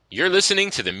You're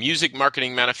listening to the Music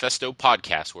Marketing Manifesto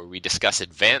podcast, where we discuss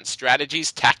advanced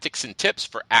strategies, tactics, and tips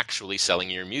for actually selling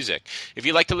your music. If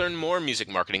you'd like to learn more music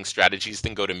marketing strategies,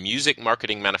 then go to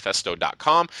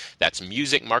musicmarketingmanifesto.com. That's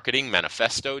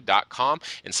musicmarketingmanifesto.com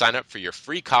and sign up for your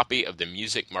free copy of the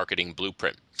Music Marketing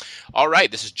Blueprint. All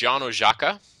right, this is John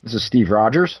Ojaka. This is Steve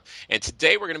Rogers. And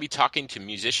today we're going to be talking to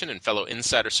musician and fellow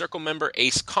Insider Circle member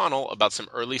Ace Connell about some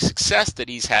early success that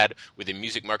he's had with the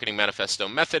Music Marketing Manifesto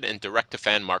method and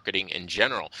direct-to-fan marketing in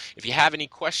general. If you have any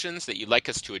questions that you'd like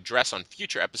us to address on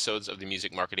future episodes of the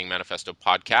Music Marketing Manifesto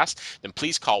podcast, then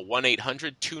please call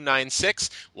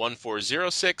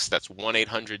 1-800-296-1406. That's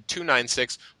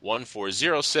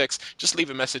 1-800-296-1406. Just leave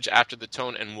a message after the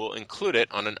tone and we'll include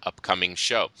it on an upcoming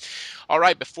show. All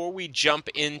right, before we jump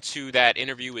into that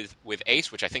interview with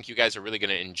Ace, which I think you guys are really going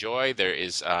to enjoy, there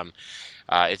is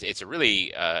it's a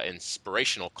really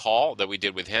inspirational call that we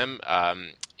did with him.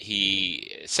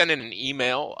 He sent in an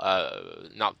email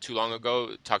not too long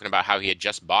ago talking about how he had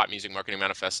just bought Music Marketing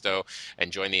Manifesto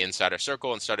and joined the Insider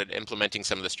Circle and started implementing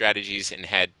some of the strategies and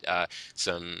had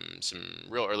some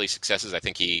real early successes. I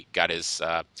think he got his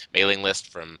mailing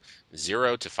list from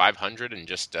 0 to 500 in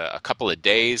just a couple of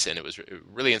days, and it was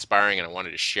really inspiring, and I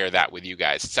wanted to share that with you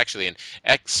guys. It's actually an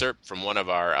excerpt from one of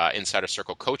our Insider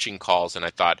Circle coaching calls, and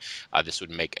I thought this would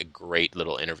make a great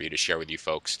little interview to share with you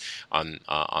folks on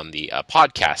the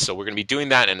podcast. So we're going to be doing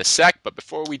that in a sec, but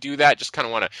before we do that, just kind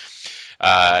of want to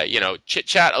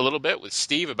chit-chat a little bit with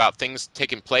Steve about things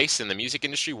taking place in the music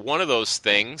industry. One of those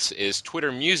things is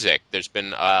Twitter Music. There's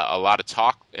been a lot of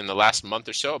talk in the last month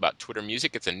or so about Twitter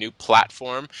Music. It's a new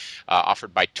platform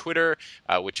offered by Twitter,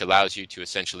 which allows you to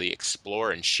essentially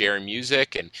explore and share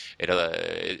music, and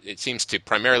it seems to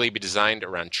primarily be designed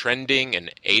around trending and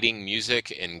aiding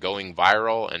music in going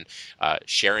viral and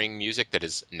sharing music that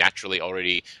is naturally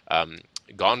already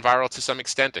gone viral to some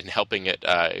extent and helping it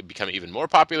become even more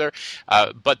popular.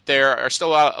 But there are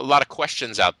still a lot of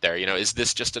questions out there. Is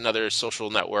this just another social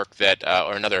network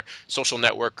or another social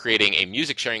network creating a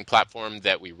music sharing platform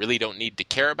that we really don't need to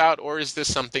care about? Or is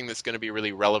this something that's going to be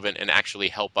really relevant and actually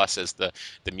help us as the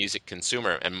music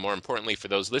consumer? And more importantly, for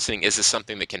those listening, is this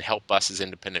something that can help us as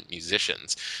independent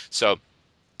musicians? So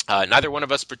neither one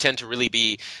of us pretend to really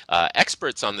be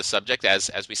experts on the subject.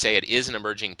 As we say, it is an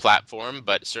emerging platform,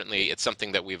 but certainly it's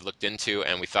something that we've looked into,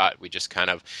 and we thought we just kind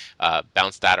of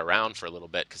bounce that around for a little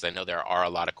bit, because I know there are a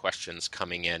lot of questions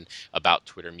coming in about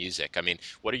Twitter Music. I mean,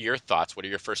 what are your thoughts? What are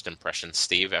your first impressions,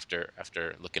 Steve, after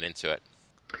looking into it?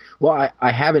 Well,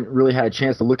 I haven't really had a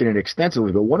chance to look at it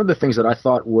extensively, but one of the things that I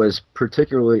thought was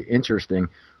particularly interesting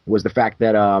was the fact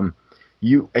that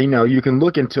you can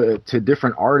look into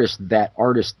different artists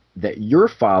that you're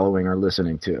following or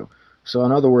listening to. So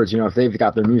in other words, if they've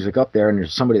got their music up there and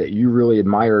there's somebody that you really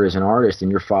admire as an artist and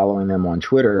you're following them on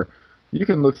Twitter, you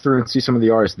can look through and see some of the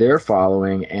artists they're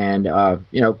following and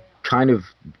kind of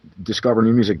discover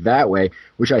new music that way,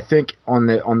 which I think on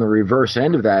the reverse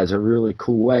end of that is a really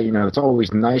cool way. It's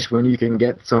always nice when you can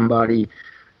get somebody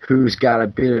who's got a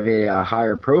bit of a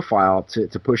higher profile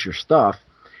to push your stuff.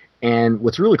 And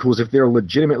what's really cool is if they're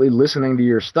legitimately listening to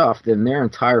your stuff, then their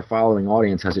entire following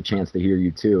audience has a chance to hear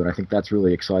you too. And I think that's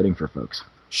really exciting for folks.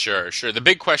 Sure. The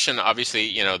big question,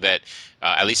 obviously, that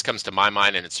at least comes to my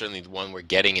mind, and it's certainly the one we're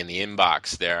getting in the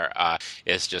inbox there,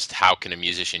 is just how can a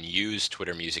musician use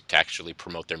Twitter Music to actually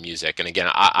promote their music? And again,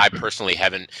 I personally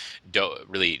haven't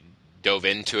really dove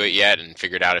into it yet and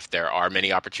figured out if there are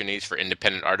many opportunities for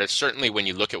independent artists. Certainly when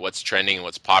you look at what's trending and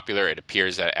what's popular, it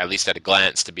appears at least at a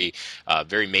glance to be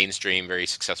very mainstream, very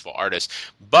successful artists.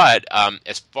 But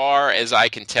as far as I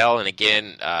can tell, and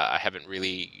again, I haven't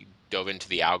really dove into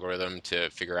the algorithm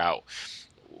to figure out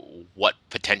what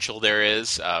potential there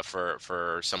is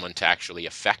for someone to actually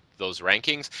affect those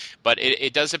rankings, but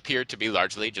it does appear to be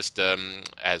largely just,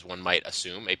 as one might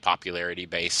assume, a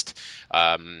popularity-based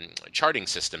charting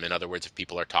system. In other words, if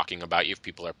people are talking about you, if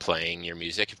people are playing your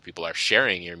music, if people are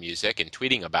sharing your music and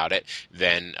tweeting about it,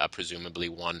 then presumably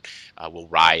one will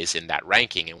rise in that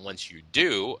ranking. And once you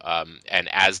do, and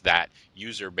as that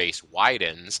user base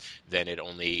widens, then it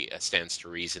only stands to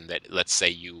reason that, let's say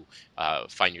you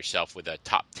find yourself with a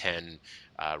top 10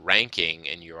 ranking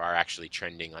and you are actually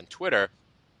trending on Twitter,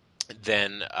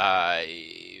 then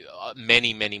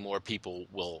many more people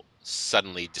will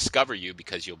suddenly discover you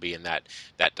because you'll be in that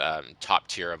top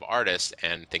tier of artists,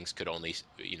 and things could only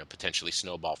potentially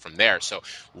snowball from there. So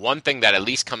one thing that at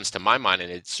least comes to my mind,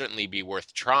 and it'd certainly be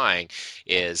worth trying,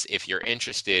 is if you're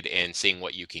interested in seeing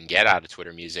what you can get out of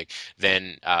Twitter Music,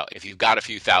 then if you've got a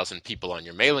few thousand people on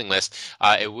your mailing list,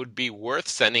 it would be worth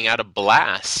sending out a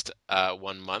blast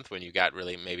one month when you got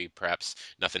really maybe perhaps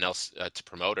nothing else to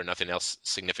promote or nothing else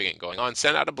significant going on.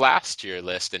 Send out a blast to your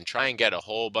list and try and get a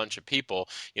whole bunch of people,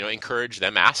 encourage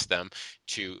them, ask them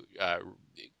to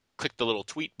click the little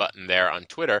tweet button there on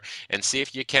Twitter and see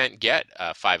if you can't get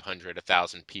 500,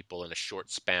 1,000 people in a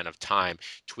short span of time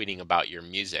tweeting about your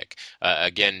music.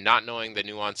 Again, not knowing the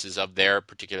nuances of their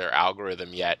particular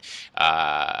algorithm yet,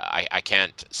 I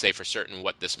can't say for certain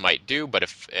what this might do, but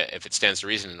if it stands to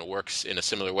reason and it works in a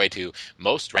similar way to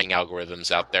most ranking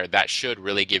algorithms out there, that should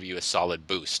really give you a solid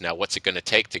boost. Now, what's it going to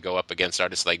take to go up against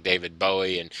artists like David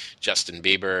Bowie and Justin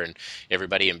Bieber and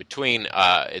everybody in between?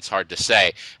 It's hard to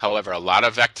say. However, a lot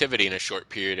of activity in a short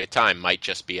period of time might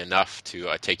just be enough to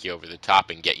take you over the top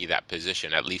and get you that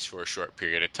position, at least for a short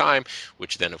period of time,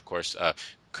 which then, of course,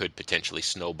 could potentially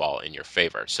snowball in your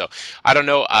favor. So I don't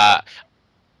know.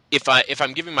 If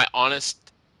I'm giving my honest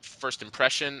first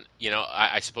impression,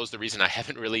 I suppose the reason I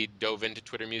haven't really dove into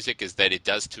Twitter Music is that it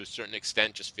does, to a certain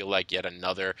extent, just feel like yet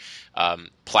another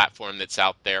platform that's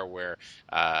out there where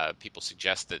people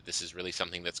suggest that this is really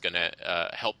something that's going to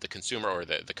help the consumer, or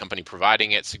the company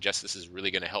providing it suggests this is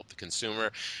really going to help the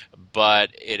consumer.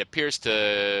 But it appears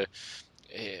to,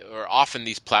 or often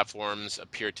these platforms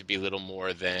appear to be little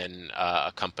more than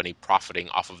a company profiting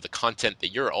off of the content that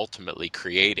you're ultimately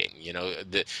creating.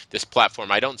 This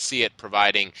platform, I don't see it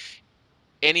providing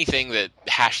anything that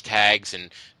hashtags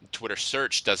and Twitter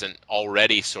search doesn't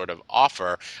already sort of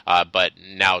offer, but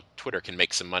now Twitter can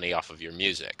make some money off of your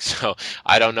music. So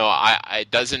I don't know. It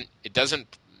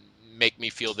doesn't make me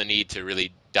feel the need to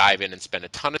really dive in and spend a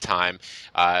ton of time.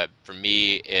 For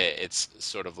me, it's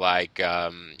sort of like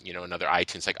another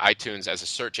iTunes. Like iTunes as a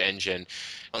search engine,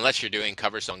 unless you're doing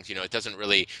cover songs, it doesn't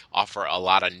really offer a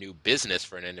lot of new business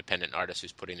for an independent artist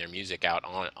who's putting their music out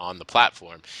on the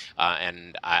platform.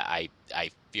 And I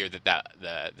fear that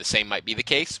the same might be the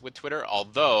case with Twitter,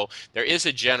 although there is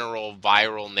a general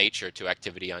viral nature to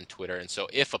activity on Twitter. And so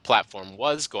if a platform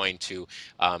was going to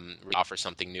offer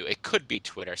something new, it could be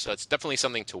Twitter. So it's definitely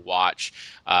something to watch.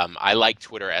 I like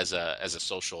Twitter as a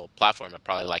social platform. I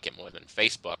probably like it more than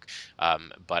Facebook,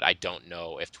 but I don't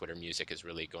know if Twitter Music is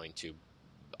really going to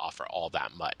offer all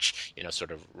that much.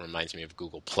 Sort of reminds me of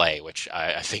Google Play, which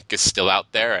I think is still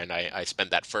out there, and I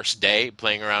spent that first day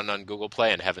playing around on Google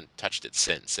Play and haven't touched it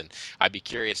since. And I'd be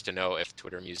curious to know if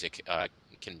Twitter Music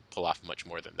can pull off much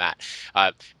more than that.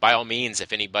 By all means,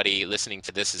 if anybody listening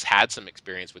to this has had some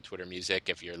experience with Twitter Music,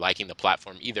 if you're liking the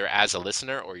platform either as a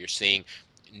listener or you're seeing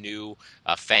new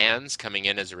fans coming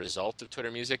in as a result of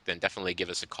Twitter Music, then definitely give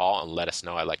us a call and let us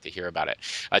know. I'd like to hear about it.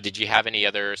 Did you have any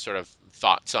other sort of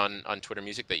thoughts on Twitter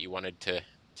Music that you wanted to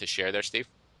share there, Steve?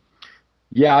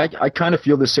 Yeah, I kind of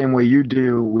feel the same way you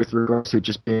do with regards to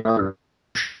just being another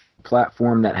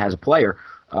platform that has a player.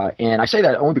 And I say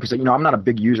that only because, I'm not a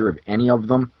big user of any of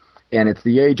them. And it's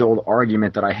the age-old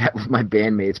argument that I have with my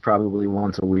bandmates probably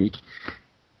once a week.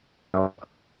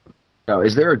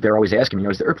 They're always asking me,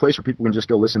 is there a place where people can just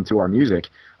go listen to our music?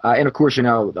 And of course,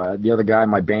 the other guy in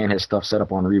my band has stuff set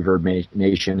up on Reverb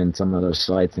Nation and some of those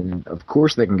sites, and of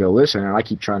course they can go listen. And I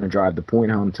keep trying to drive the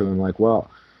point home to him, like, well,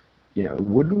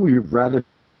 wouldn't we rather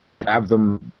have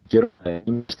them get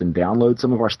and download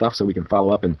some of our stuff so we can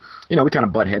follow up? And, we kind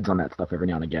of butt heads on that stuff every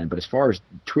now and again. But as far as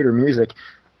Twitter Music,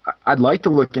 I'd like to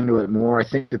look into it more. I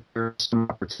think that there's some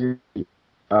opportunity,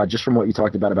 just from what you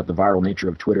talked about the viral nature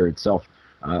of Twitter itself.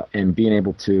 And being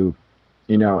able to,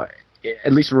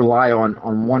 at least rely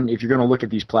on one. If you're going to look at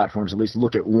these platforms, at least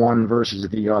look at one versus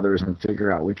the others and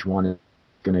figure out which one is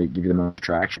going to give you the most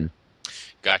traction.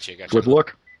 Gotcha. Worth a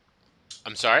look.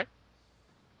 I'm sorry?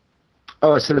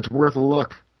 Oh, I said it's worth a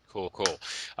look. Cool.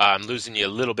 I'm losing you a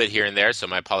little bit here and there, so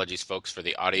my apologies, folks, for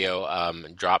the audio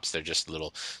drops. They're just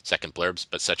little second blurbs,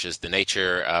 but such is the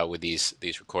nature with these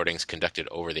recordings conducted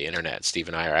over the internet. Steve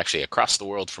and I are actually across the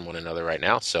world from one another right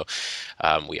now, so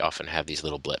we often have these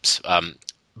little blips.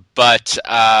 But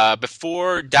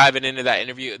before diving into that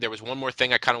interview, there was one more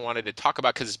thing I kind of wanted to talk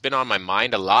about because it's been on my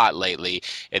mind a lot lately,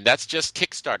 and that's just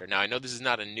Kickstarter. Now, I know this is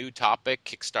not a new topic.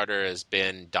 Kickstarter has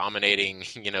been dominating,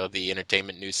 the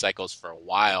entertainment news cycles for a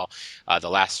while. The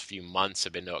last few months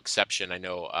have been no exception. I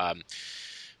know,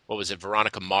 what was it,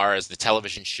 Veronica Mars, the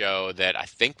television show that I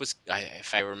think was,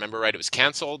 if I remember right, it was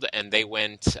canceled, and they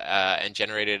went and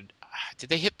generated, did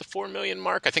they hit the 4 million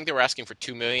mark? I think they were asking for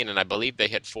 2 million, and I believe they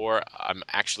hit 4. I'm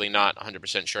actually not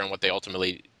 100% sure on what they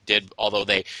ultimately did, although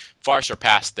they far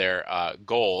surpassed their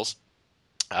goals.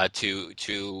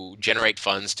 To generate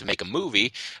funds to make a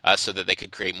movie so that they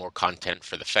could create more content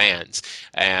for the fans.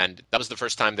 And that was the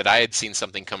first time that I had seen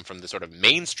something come from the sort of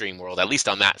mainstream world, at least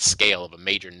on that scale of a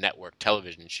major network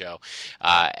television show,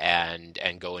 and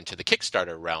go into the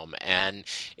Kickstarter realm. And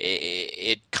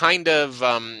it kind of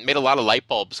made a lot of light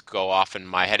bulbs go off in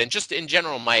my head. And just in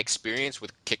general, my experience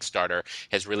with Kickstarter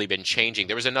has really been changing.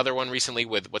 There was another one recently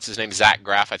with, what's his name, Zach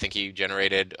Graff. I think he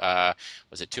generated,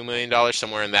 was it $2 million,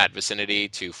 somewhere in that vicinity,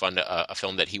 to fund a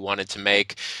film that he wanted to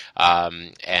make.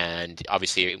 And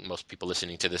obviously, most people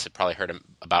listening to this have probably heard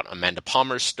about Amanda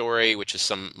Palmer's story, which is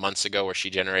some months ago, where she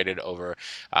generated over,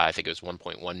 I think it was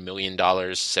 $1.1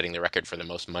 million, setting the record for the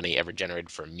most money ever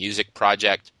generated for a music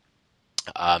project.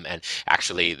 And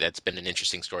actually, that's been an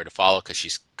interesting story to follow because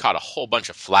she's caught a whole bunch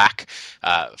of flack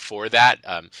for that.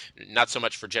 Not so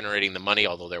much for generating the money,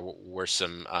 although there were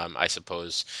some, I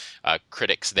suppose,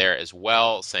 critics there as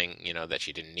well, saying that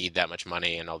she didn't need that much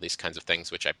money and all these kinds of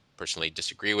things, which I personally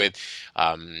disagree with.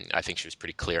 I think she was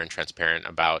pretty clear and transparent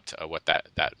about what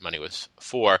that money was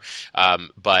for.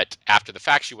 But after the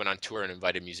fact, she went on tour and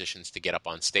invited musicians to get up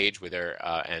on stage with her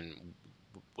and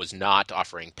was not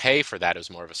offering pay for that. It was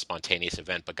more of a spontaneous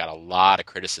event, but got a lot of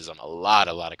criticism, a lot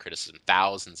of criticism,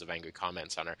 thousands of angry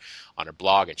comments on her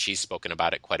blog, and she's spoken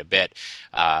about it quite a bit,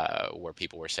 where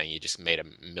people were saying you just made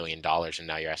 $1 million and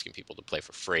now you're asking people to play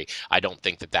for free. I don't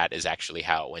think that is actually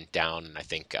how it went down, and I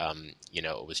think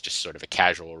it was just sort of a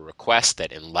casual request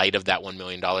that, in light of that $1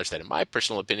 million, that in my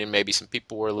personal opinion maybe some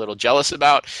people were a little jealous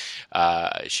about.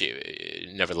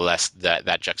 Nevertheless,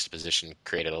 that juxtaposition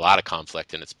created a lot of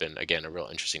conflict, and it's been, again, a real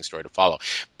interesting story to follow.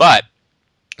 But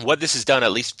what this has done,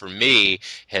 at least for me,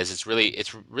 it's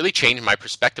really changed my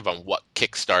perspective on what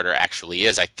Kickstarter actually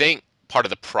is. I think part of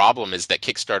the problem is that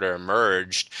Kickstarter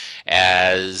emerged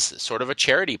as sort of a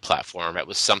charity platform. It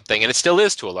was something, and it still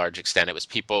is to a large extent. It was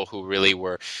people who really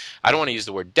were, I don't want to use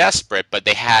the word desperate, but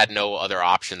they had no other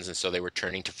options, and so they were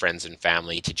turning to friends and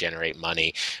family to generate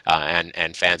money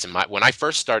and fans. And when I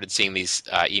first started seeing these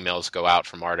emails go out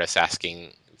from artists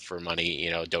asking for money,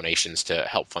 donations to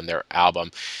help fund their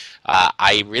album,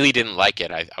 I really didn't like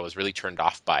it. I was really turned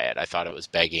off by it. I thought it was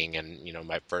begging, and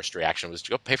my first reaction was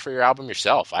to go pay for your album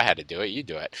yourself. I had to do it, you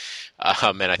do it.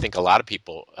 And I think a lot of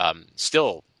people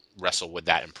still wrestle with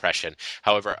that impression.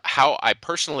 However, how I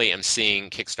personally am seeing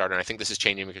Kickstarter, and I think this is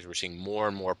changing because we're seeing more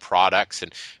and more products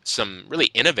and some really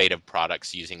innovative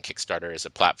products using Kickstarter as a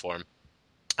platform.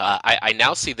 I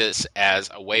now see this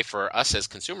as a way for us as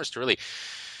consumers to really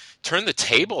turn the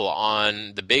table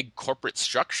on the big corporate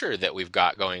structure that we've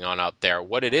got going on out there.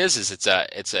 What it is it's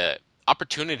a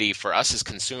opportunity for us as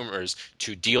consumers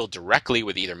to deal directly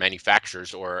with either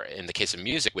manufacturers or, in the case of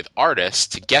music, with artists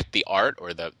to get the art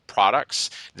or the products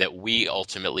that we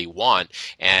ultimately want.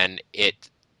 And it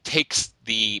takes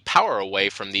the power away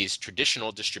from these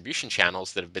traditional distribution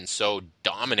channels that have been so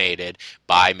dominated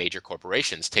by major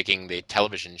corporations. Taking the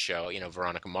television show,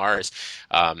 Veronica Mars,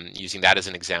 using that as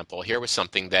an example, here was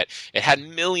something that it had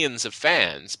millions of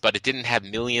fans, but it didn't have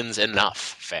millions enough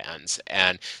fans.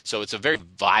 And so it's a very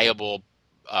viable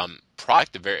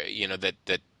product,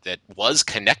 that was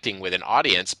connecting with an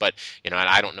audience, but and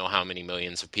I don't know how many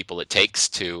millions of people it takes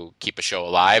to keep a show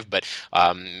alive, but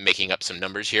making up some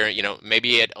numbers here,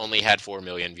 maybe it only had 4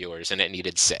 million viewers and it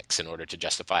needed 6 in order to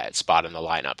justify its spot in the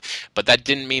lineup. But that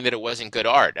didn't mean that it wasn't good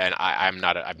art, and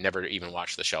I've never even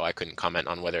watched the show. I couldn't comment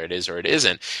on whether it is or it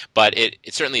isn't, but it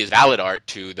certainly is valid art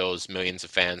to those millions of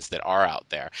fans that are out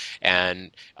there. And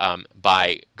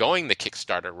by going the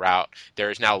Kickstarter route,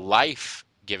 there is now life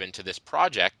given to this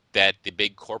project that the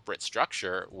big corporate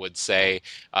structure would say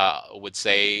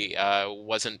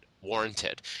wasn't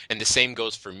warranted. And the same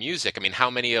goes for music. I mean, how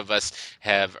many of us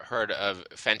have heard of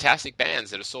fantastic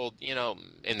bands that have sold,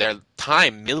 in their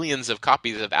time, millions of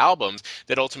copies of albums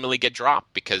that ultimately get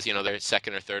dropped because, their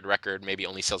second or third record maybe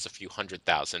only sells a few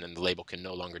 100,000 and the label can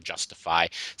no longer justify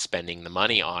spending the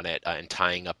money on it and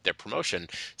tying up their promotion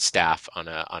staff on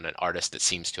an artist that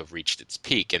seems to have reached its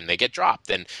peak, and they get dropped.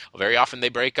 And very often they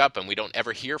break up, and we don't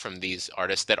ever hear from these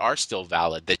artists that are still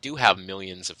valid, that do have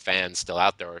millions of fans still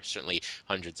out there, or certainly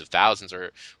hundreds of thousands, or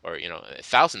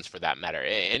thousands for that matter.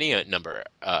 Any number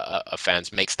of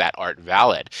fans makes that art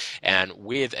valid. And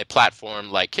with a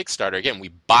platform like Kickstarter, again, we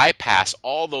bypass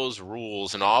all those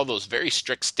rules and all those very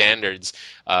strict standards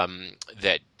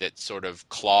that sort of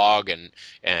clog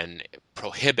and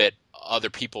prohibit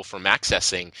other people from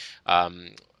accessing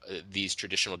these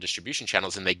traditional distribution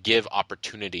channels, and they give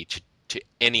opportunity to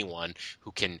anyone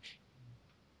who can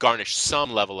garnish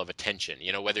some level of attention.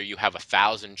 Whether you have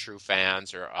 1,000 true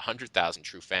fans or 100,000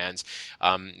 true fans,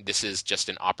 this is just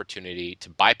an opportunity to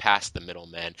bypass the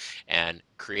middlemen and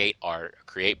create art,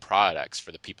 create products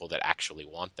for the people that actually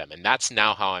want them. And that's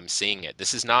now how I'm seeing it.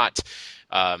 This is not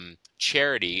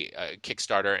charity,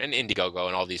 Kickstarter and Indiegogo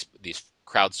and all these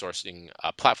crowdsourcing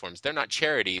platforms. They're not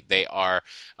charity. They are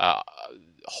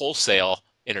wholesale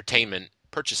entertainment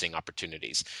purchasing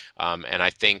opportunities. And I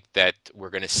think that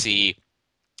we're going to see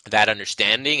that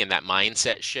understanding and that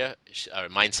mindset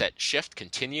shift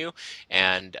continue.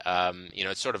 And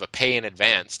it's sort of a pay in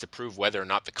advance to prove whether or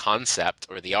not the concept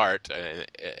or the art,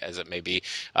 as it may be,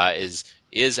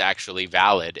 is actually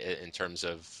valid in terms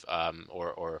of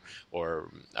or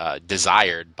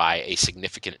desired by a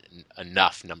significant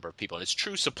enough number of people. And it's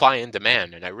true supply and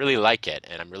demand, and I really like it,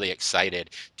 and I'm really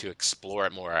excited to explore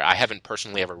it more. I haven't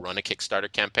personally ever run a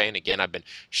Kickstarter campaign. Again, I've been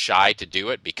shy to do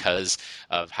it because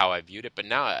of how I viewed it, but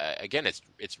now again, it's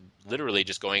literally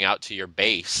just going out to your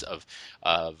base of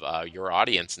your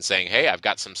audience and saying, hey, I've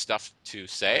got some stuff to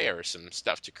say or some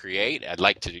stuff to create. I'd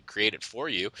like to create it for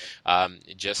you.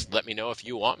 Just let me know if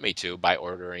you want me to by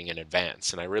ordering in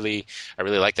advance. And I really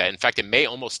like that. In fact, it may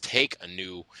almost take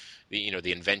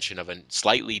the invention of a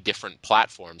slightly different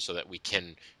platform so that we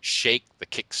can shake the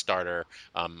Kickstarter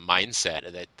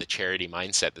mindset, that the charity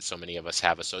mindset that so many of us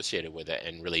have associated with it,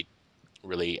 and really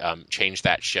change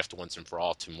that shift once and for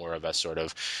all to more of a sort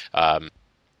of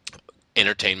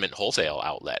entertainment wholesale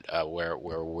outlet where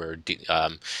we're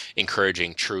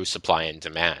encouraging true supply and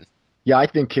demand. Yeah, I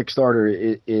think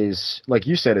Kickstarter is, like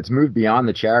you said, it's moved beyond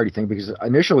the charity thing, because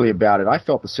initially about it, I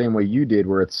felt the same way you did,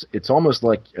 where it's almost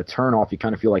like a turnoff. You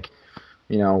kind of feel like,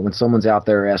 when someone's out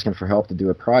there asking for help to do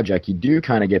a project, you do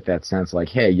kind of get that sense like,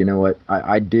 hey, you know what,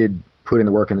 I did put in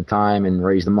the work and the time and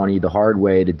raise the money the hard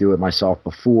way to do it myself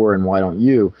before, and why don't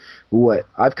you? What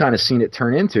I've kind of seen it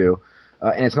turn into,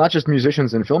 and it's not just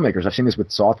musicians and filmmakers. I've seen this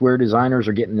with software designers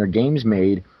are getting their games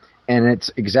made, and it's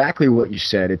exactly what you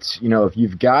said. It's, if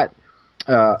you've got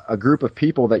a group of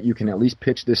people that you can at least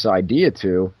pitch this idea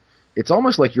to, it's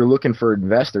almost like you're looking for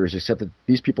investors, except that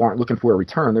these people aren't looking for a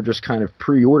return. They're just kind of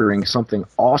pre-ordering something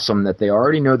awesome that they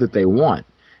already know that they want.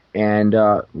 And,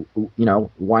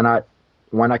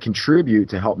 why not contribute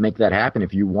to help make that happen?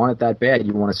 If you want it that bad,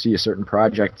 you want to see a certain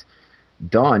project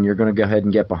done, you're going to go ahead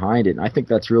and get behind it. And I think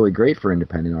that's really great for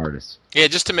independent artists. Yeah,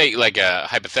 just to make like a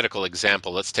hypothetical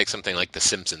example, let's take something like The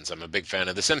Simpsons. I'm a big fan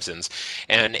of The Simpsons.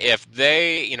 And if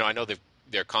they, I know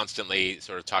they're constantly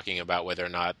sort of talking about whether or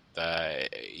not,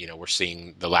 we're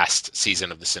seeing the last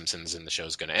season of The Simpsons and the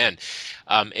show's going to end.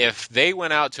 If they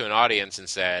went out to an audience and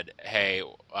said, hey,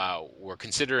 we're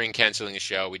considering canceling the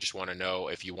show. We just want to know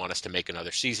if you want us to make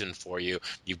another season for you.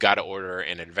 You've got to order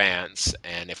in advance.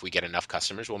 And if we get enough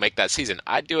customers, we'll make that season.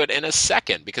 I'd do it in a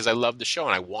second because I love the show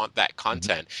and I want that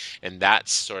content. And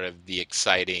that's sort of the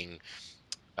exciting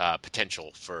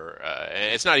potential for,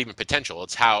 and it's not even potential.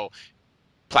 It's how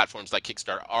platforms like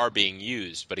Kickstarter are being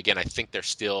used. But again, I think there's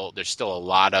still a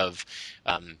lot of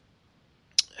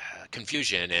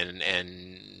confusion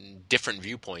and different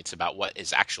viewpoints about what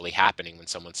is actually happening when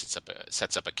someone sets up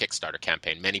a Kickstarter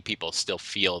campaign. Many people still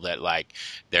feel that like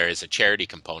there is a charity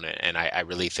component, and I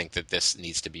really think that this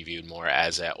needs to be viewed more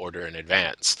as an order in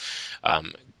advance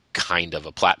kind of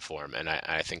a platform. And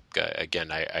I think again,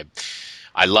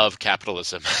 I love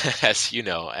capitalism, as you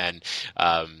know, and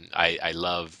I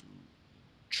love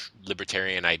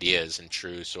libertarian ideas and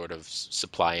true sort of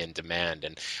supply and demand,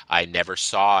 and I never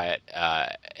saw it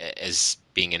as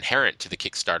being inherent to the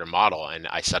Kickstarter model, and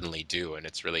I suddenly do, and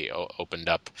it's really opened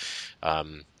up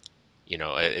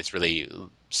it's really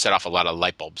set off a lot of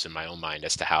light bulbs in my own mind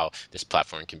as to how this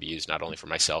platform can be used not only for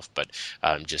myself but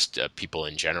just people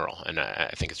in general, and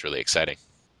I think it's really exciting.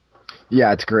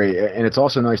 Yeah, it's great. And it's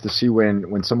also nice to see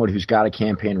when somebody who's got a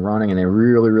campaign running and they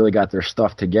really got their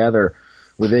stuff together,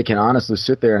 where they can honestly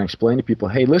sit there and explain to people,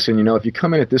 hey, listen, if you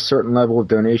come in at this certain level of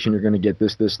donation, you're going to get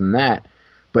this, and that.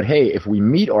 But hey, if we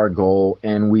meet our goal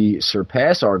and we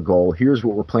surpass our goal, here's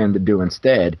what we're planning to do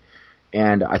instead.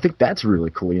 And I think that's really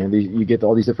cool. You get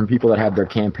all these different people that have their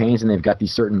campaigns and they've got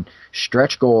these certain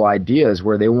stretch goal ideas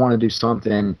where they want to do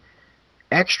something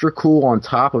extra cool on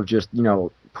top of just,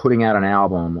 putting out an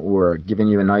album or giving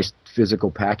you a nice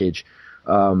physical package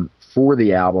for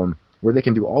the album, where they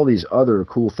can do all these other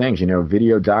cool things,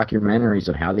 video documentaries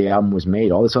of how the album was made,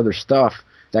 all this other stuff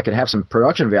that could have some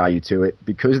production value to it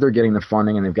because they're getting the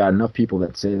funding and they've got enough people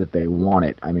that say that they want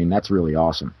it. I mean, that's really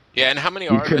awesome. Yeah, and how many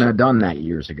You couldn't artists? have done that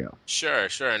years ago. Sure,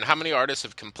 sure. And how many artists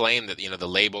have complained that, the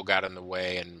label got in the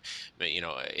way and,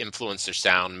 influenced their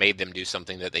sound, made them do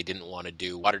something that they didn't want to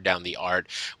do, watered down the art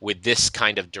with this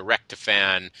kind of direct to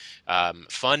fan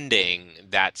funding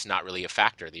that's not really a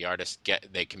factor. The artists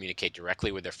they communicate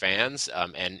directly with their fans,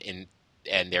 and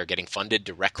they're getting funded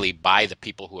directly by the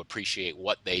people who appreciate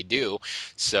what they do.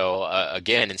 So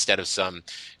again, instead of some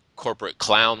corporate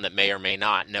clown that may or may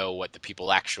not know what the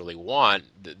people actually want,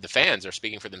 the fans are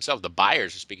speaking for themselves. The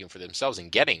buyers are speaking for themselves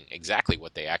and getting exactly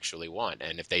what they actually want.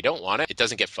 And if they don't want it, it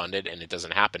doesn't get funded and it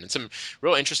doesn't happen. And some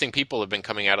real interesting people have been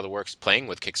coming out of the works playing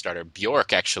with Kickstarter.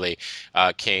 Bjork actually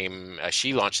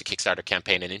she launched the Kickstarter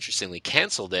campaign and interestingly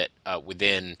canceled it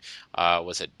within,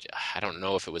 was it, I don't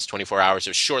know if it was 24 hours.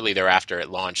 It was shortly thereafter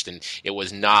it launched, and it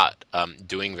was not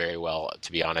doing very well,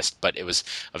 to be honest. But it was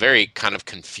a very kind of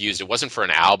confused. It wasn't for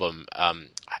an album.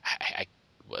 I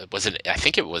was it? I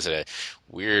think it was a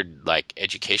weird like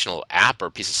educational app or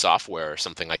piece of software or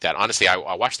something like that. Honestly,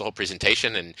 I watched the whole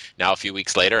presentation, and now a few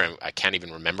weeks later, and I can't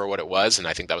even remember what it was. And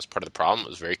I think that was part of the problem. I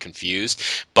was very confused.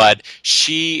 But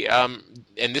she,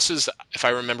 and this was, if I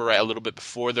remember right, a little bit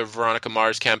before the Veronica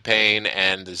Mars campaign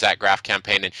and the Zach Graff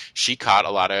campaign, and she caught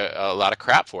a lot of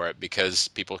crap for it because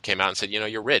people came out and said,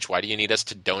 you're rich. Why do you need us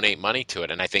to donate money to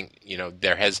it? And I think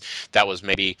that was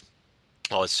maybe,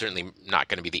 well, it's certainly not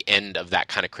going to be the end of that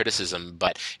kind of criticism,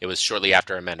 but it was shortly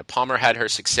after Amanda Palmer had her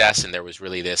success, and there was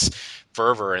really this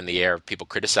fervor in the air of people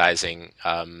criticizing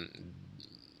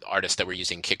artists that were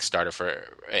using Kickstarter for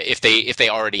if they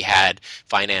already had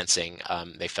financing.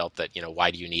 They felt that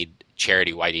why do you need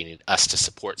charity? Why do you need us to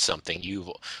support something? You've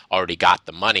already got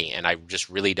the money, and I just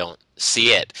really don't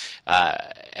see it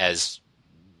as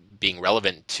being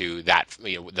relevant to that.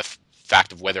 The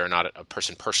fact of whether or not a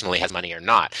person personally has money or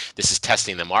not. This is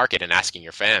testing the market and asking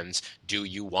your fans, do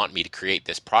you want me to create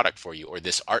this product for you or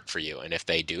this art for you? And if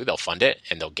they do, they'll fund it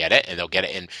and they'll get it, and they'll get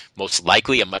it in most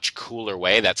likely a much cooler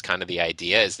way. That's kind of the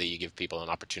idea, is that you give people an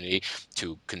opportunity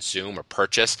to consume or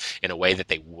purchase in a way that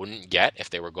they wouldn't get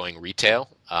if they were going retail,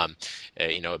 a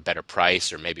better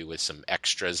price or maybe with some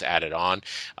extras added on.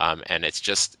 And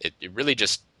it really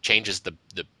just changes the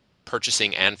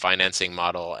purchasing and financing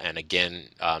model, and again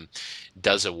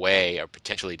does away or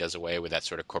potentially does away with that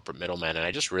sort of corporate middleman, and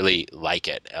I just really like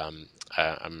it. I'm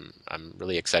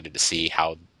really excited to see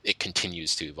how it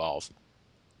continues to evolve.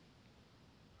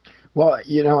 Well,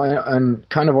 and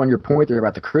kind of on your point there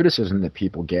about the criticism that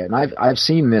people get, and I've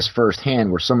seen this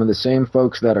firsthand, where some of the same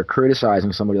folks that are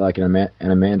criticizing somebody like an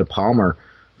Amanda Palmer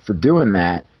for doing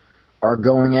that are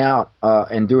going out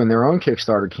and doing their own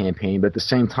Kickstarter campaign, but at the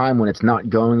same time, when it's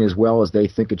not going as well as they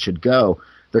think it should go,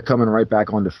 they're coming right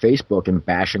back onto Facebook and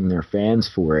bashing their fans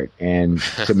for it. And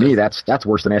to me, that's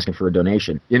worse than asking for a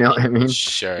donation. You know what I mean?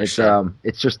 Sure, It's sure.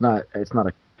 it's just not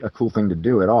a cool thing to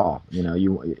do at all.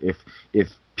 If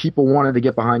people wanted to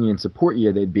get behind you and support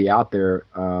you, they'd be out there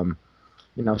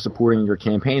supporting your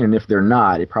campaign. And if they're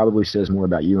not, it probably says more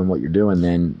about you and what you're doing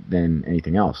than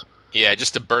anything else. Yeah,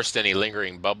 just to burst any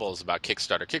lingering bubbles about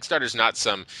Kickstarter. Kickstarter's not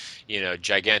some,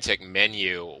 gigantic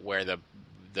menu where the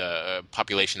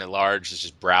population at large is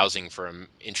just browsing for an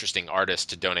interesting artist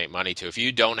to donate money to. If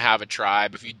you don't have a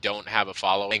tribe, if you don't have a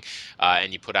following,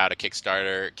 and you put out a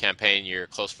Kickstarter campaign, your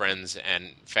close friends and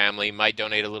family might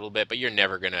donate a little bit, but you're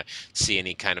never going to see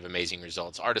any kind of amazing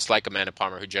results. Artists like Amanda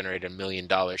Palmer, who generated $1 million,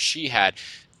 she had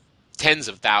tens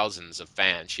of thousands of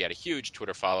fans. She had a huge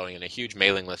Twitter following and a huge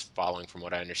mailing list following, from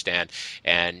what I understand,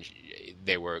 and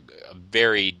they were a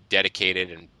very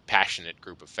dedicated and passionate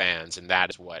group of fans, and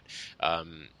that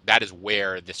is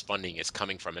where this funding is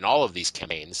coming from. In all of these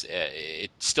campaigns, it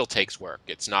still takes work.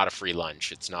 It's not a free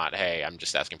lunch. It's not, hey, I'm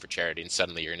just asking for charity, and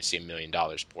suddenly you're going to see $1 million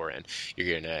pour in.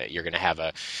 You're gonna have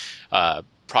a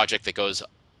project that goes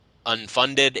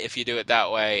unfunded if you do it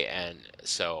that way, and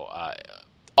so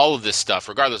all of this stuff,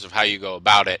 regardless of how you go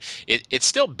about it's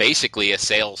still basically a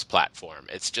sales platform.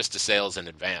 It's just a sales in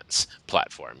advance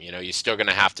platform. You're still going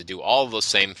to have to do all of those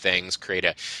same things, create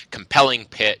a compelling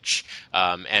pitch.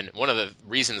 And one of the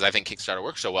reasons I think Kickstarter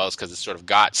works so well is because it's sort of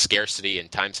got scarcity and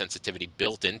time sensitivity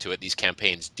built into it. These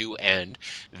campaigns do end.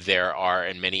 There are,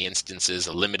 in many instances,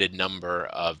 a limited number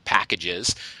of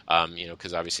packages,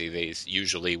 because obviously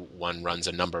usually one runs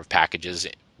a number of packages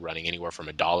running anywhere from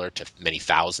 $1 to many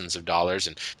thousands of dollars,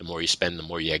 and the more you spend, the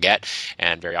more you get.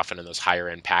 And very often in those higher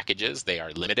end packages, they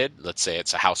are limited. Let's say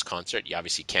it's a house concert. You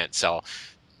obviously can't sell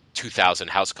 2,000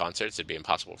 house concerts. It'd be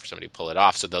impossible for somebody to pull it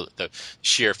off. So the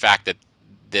sheer fact that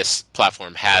this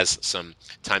platform has some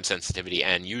time sensitivity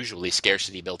and usually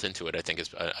scarcity built into it, I think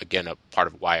is, again, a part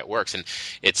of why it works. And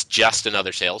it's just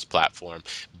another sales platform,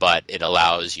 but it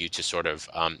allows you to sort of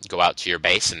go out to your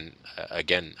base and,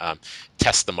 again,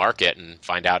 test the market and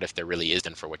find out if there really is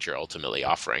for what you're ultimately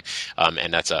offering.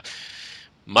 And that's a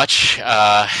much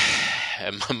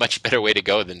better way to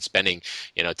go than spending,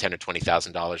 $10,000 or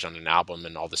 $20,000 on an album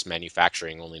and all this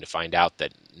manufacturing, only to find out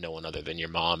that no one other than your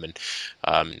mom and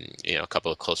a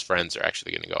couple of close friends are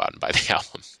actually going to go out and buy the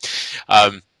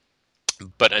album.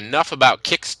 But enough about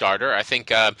Kickstarter. I think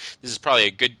this is probably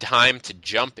a good time to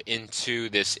jump into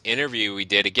this interview we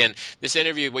did. Again, this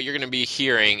interview, what you're going to be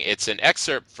hearing, it's an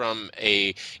excerpt from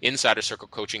a Insider Circle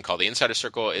coaching call. The Insider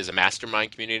Circle is a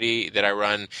mastermind community that I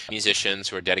run, musicians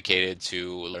who are dedicated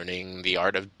to learning the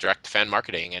art of direct fan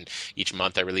marketing. And each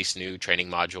month I release new training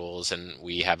modules, and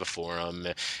we have a forum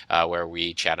where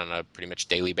we chat on a pretty much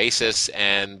daily basis.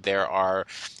 And there are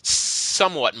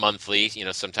somewhat monthly,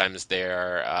 sometimes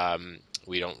they're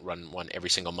we don't run one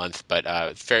every single month, but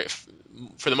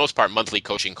for the most part, monthly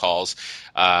coaching calls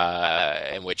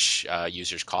in which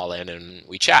users call in and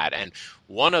we chat. And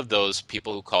one of those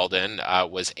people who called in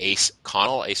was Ace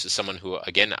Connell. Ace is someone who,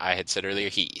 again, I had said earlier,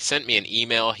 he sent me an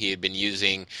email. He had been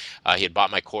using, he had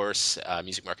bought my course,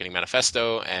 Music Marketing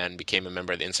Manifesto, and became a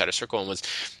member of the Insider Circle and was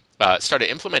started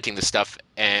implementing this stuff.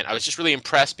 And I was just really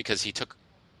impressed because he took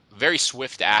very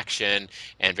swift action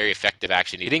and very effective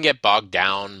action. He didn't get bogged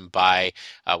down by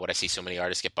what I see so many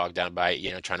artists get bogged down by,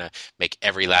 trying to make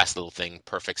every last little thing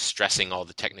perfect, stressing all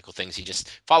the technical things. He just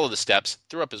followed the steps,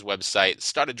 threw up his website,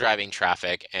 started driving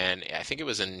traffic, and I think it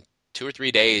was in 2 or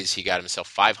 3 days, he got himself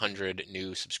 500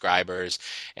 new subscribers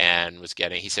and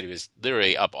he said he was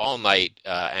literally up all night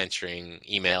answering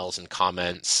emails and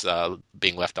comments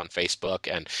being left on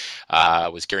Facebook, and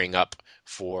was gearing up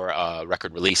for a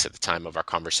record release at the time of our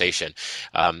conversation.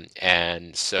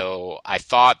 And so I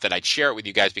thought that I'd share it with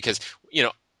you guys because,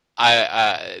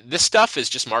 this stuff is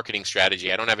just marketing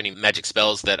strategy. I don't have any magic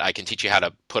spells that I can teach you how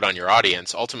to put on your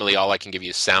audience. Ultimately, all I can give you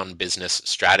is sound business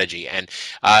strategy. And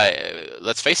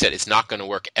let's face it, it's not going to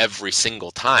work every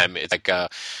single time. It's like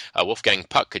Wolfgang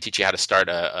Puck could teach you how to start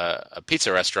a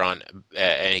pizza restaurant,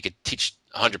 and he could teach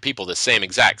 100 people the same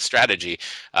exact strategy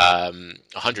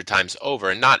 100 times over,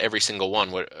 and not every single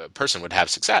person would have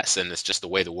success. And it's just the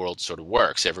way the world sort of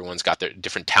works. Everyone's got their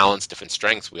different talents, different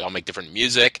strengths. We all make different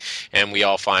music, and we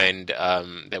all find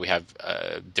that we have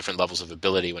different levels of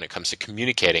ability when it comes to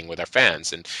communicating with our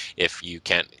fans. And if you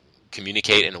can't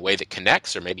communicate in a way that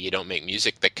connects, or maybe you don't make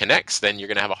music that connects, then you're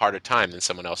going to have a harder time than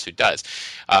someone else who does.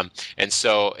 And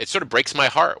so it sort of breaks my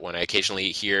heart when I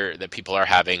occasionally hear that people are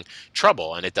having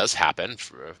trouble, and it does happen,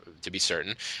 to be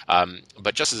certain.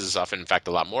 But just as often, in fact,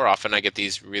 a lot more often, I get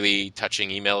these really touching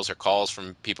emails or calls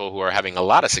from people who are having a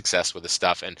lot of success with this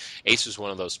stuff, and Ace was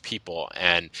one of those people.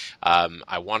 And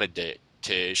I wanted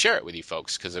to share it with you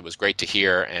folks because it was great to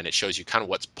hear, and it shows you kind of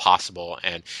what's possible.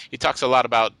 And he talks a lot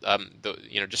about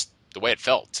just the way it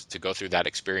felt to go through that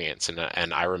experience.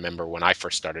 And I remember when I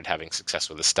first started having success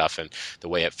with this stuff, and the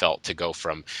way it felt to go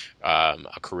from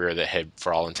a career that had,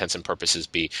 for all intents and purposes,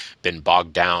 been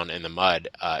bogged down in the mud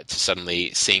to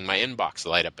suddenly seeing my inbox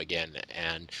light up again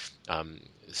and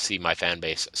see my fan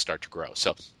base start to grow.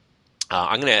 So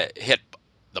I'm going to hit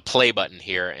the play button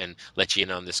here and let you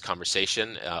in on this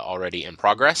conversation already in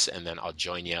progress, and then I'll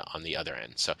join you on the other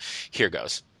end. So here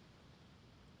goes.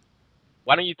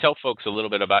 Why don't you tell folks a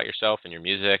little bit about yourself and your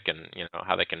music, and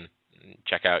how they can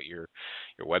check out your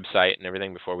website and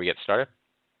everything before we get started?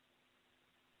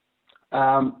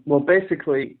 Well,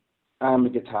 basically, I'm a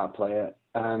guitar player,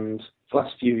 and the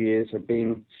last few years I've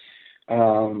been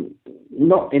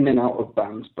not in and out of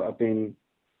bands, but I've been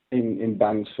in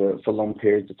bands for long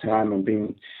periods of time, and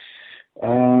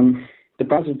the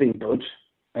bands have been good.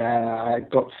 I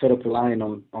got fed up relying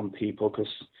on people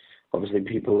because obviously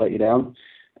people let you down.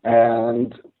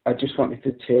 And I just wanted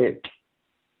to take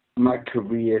my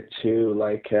career to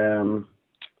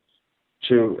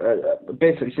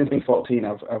basically since being 14,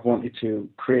 I've wanted to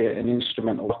create an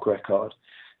instrumental rock record.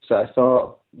 So I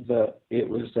thought that it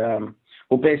was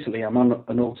basically I'm on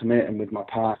an ultimatum with my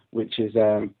partner, which is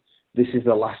this is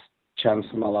the last chance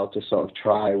I'm allowed to sort of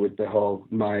try with the whole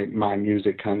my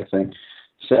music kind of thing.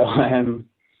 So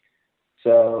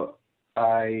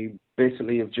I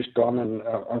basically have just gone and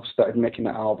I've started making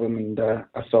an album, and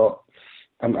I thought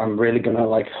I'm really gonna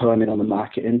hone in on the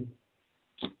marketing,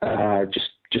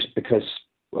 just because,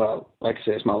 well, like I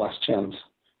say, it's my last chance,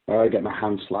 or I get my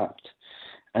hand slapped.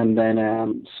 And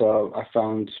then so I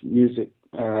found Music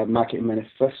Marketing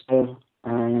Manifesto,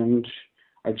 and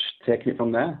I've just taken it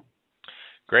from there.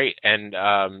 Great. And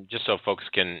just so folks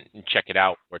can check it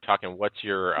out, we're talking, what's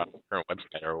your current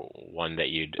website or one that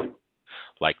you'd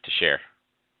like to share?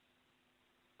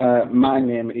 My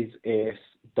name is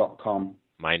ace.com.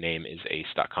 My name is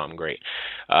ace.com. Great.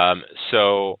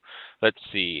 So let's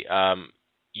see.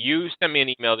 You sent me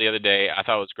an email the other day. I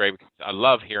thought it was great because I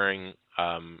love hearing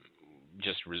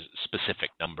just specific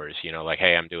numbers, like,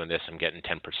 hey, I'm doing this, I'm getting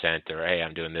 10%, or hey,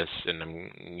 I'm doing this and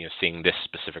I'm seeing this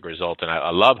specific result. And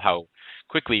I love how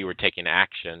quickly you were taking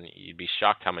action. You'd be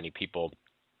shocked how many people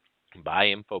buy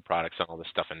info products and all this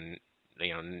stuff and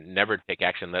never take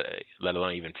action, let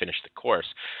alone even finish the course.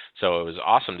 So it was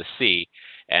awesome to see.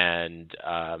 And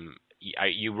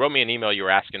you wrote me an email. You were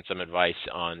asking some advice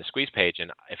on the Squeeze page,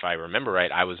 and if I remember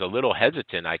right, I was a little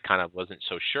hesitant. I kind of wasn't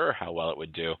so sure how well it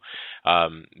would do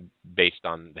based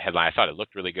on the headline. I thought it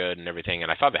looked really good and everything,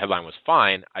 and I thought the headline was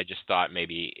fine. I just thought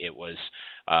maybe it was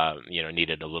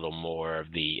needed a little more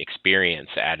of the experience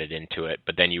added into it.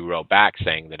 But then you wrote back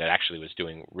saying that it actually was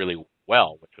doing really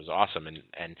well, which was awesome,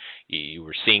 and you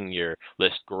were seeing your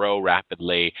list grow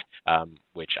rapidly,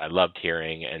 which I loved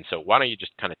hearing. And so why don't you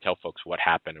just kind of tell folks what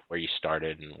happened, where you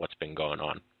started, and what's been going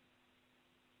on?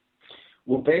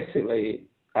 Well, basically,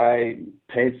 I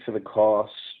paid for the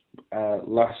course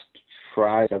last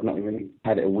Friday. I've not even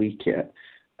had it a week yet,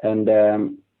 and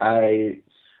I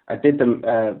did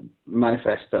the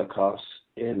manifesto course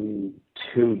in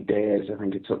 2 days. I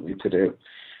think it took me to do.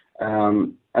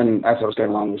 And as I was going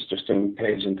along, I was just doing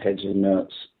pages and pages of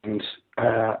notes. And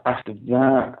after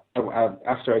that,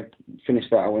 after I finished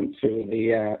that, I went through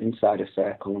the Insider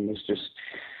Circle and was just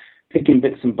picking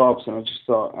bits and bobs. And I just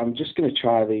thought, I'm just going to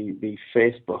try the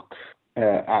Facebook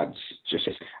ads.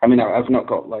 I've not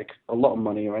got like a lot of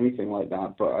money or anything like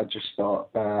that, but I just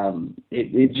thought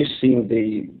it just seemed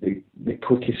the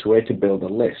quickest way to build a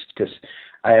list, because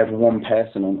I have one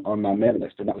person on my mail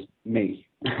list, and that was me.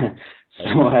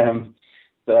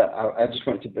 But I just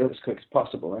wanted to build as quick as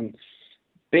possible. And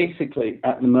basically,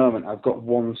 at the moment, I've got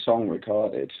one song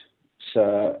recorded.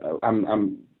 So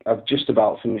I've just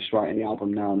about finished writing the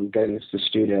album now. I'm going to the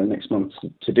studio next month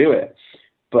to do it.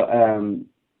 But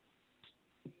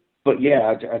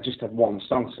yeah, I just had one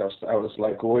song, so I was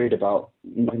like worried about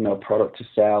no product to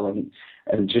sell and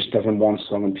just having one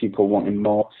song and people wanting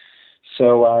more.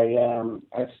 So I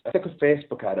took a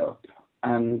Facebook ad up,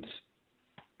 and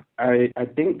I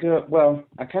didn't go, well,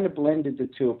 I kind of blended the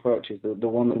two approaches, the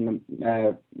one in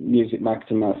the Music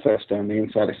Marketing Manifesto and the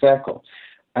Insider Circle,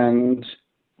 and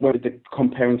where the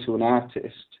comparing to an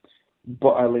artist,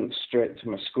 but I linked straight to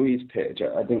my Squeeze page.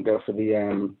 I didn't go for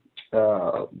the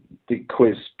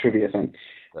quiz trivia thing.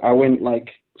 I went like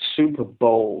super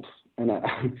bold, and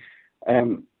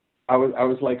I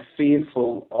was like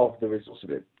fearful of the results of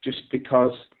it, just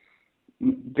because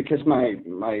my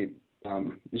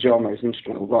genre is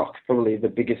instrumental rock. Probably the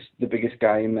biggest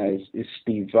guy in there is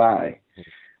Steve Vai,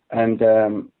 and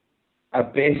I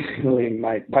basically,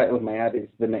 my title of my ad is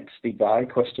 "The Next Steve Vai?" ?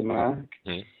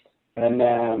 And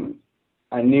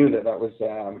I knew that was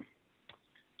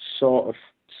sort of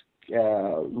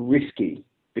risky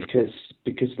because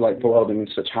like we hold him in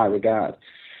such high regard.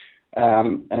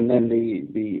 And then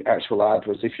the actual ad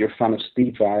was, if you're a fan of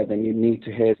Steve Vai, then you need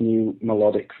to hear his new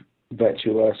melodic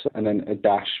virtuoso and then a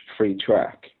dash free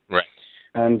track. Right.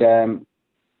 And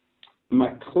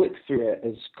my click through it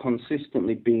has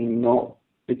consistently been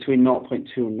between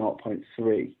 0.2 and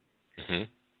 0.3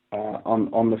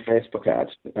 on the Facebook ad,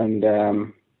 and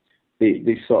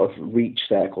the sort of reach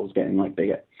circles getting like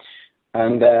bigger.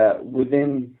 And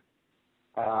within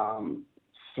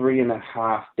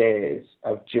 3.5 days,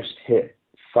 I've just hit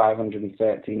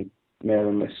 513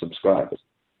 mailing list subscribers.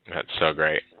 That's so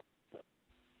great.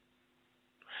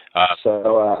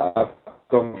 So I've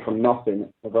gone from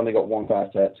nothing. I've only got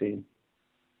 1,513.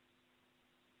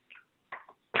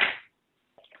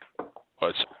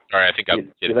 Oh, sorry, I think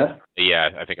you there? Yeah,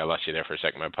 I think I lost you there for a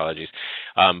second. My apologies.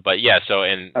 But yeah, so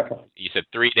you said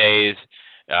 3 days.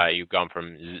 You've gone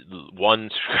from 1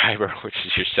 subscriber, which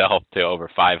is yourself, to over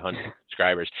 500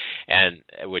 subscribers, and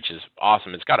which is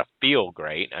awesome. It's got to feel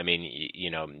great. I mean,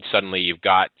 suddenly you've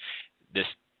got this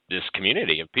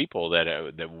community of people that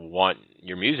want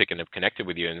your music and have connected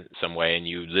with you in some way, and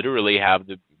you literally have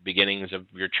the beginnings of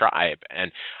your tribe.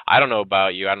 And I don't know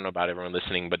about you, I don't know about everyone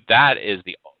listening, but that is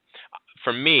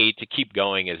for me to keep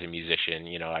going as a musician.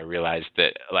 I realized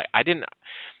that like I didn't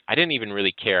even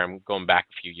really care. I'm going back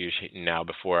a few years now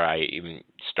before I even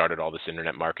started all this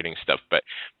internet marketing stuff, but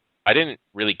I didn't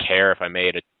really care if I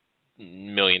made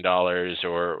 $1 million or,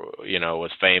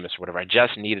 was famous or whatever. I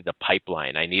just needed a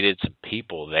pipeline. I needed some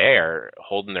people there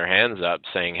holding their hands up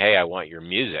saying, hey, I want your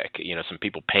music. Some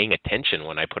people paying attention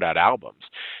when I put out albums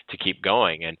to keep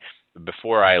going. And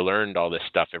before I learned all this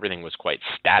stuff, everything was quite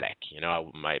static.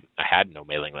 I had no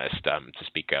mailing list to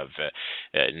speak of.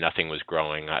 Nothing was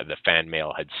growing. The fan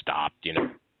mail had stopped,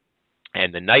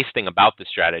 And the nice thing about the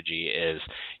strategy is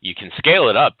you can scale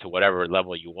it up to whatever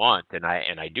level you want. And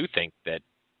I do think that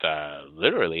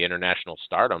literally international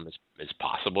stardom is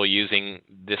possible using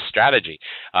this strategy.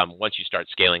 Once you start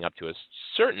scaling up to a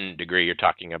certain degree, you're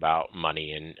talking about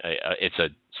money, and it's a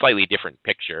slightly different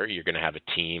picture. You're going to have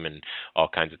a team and all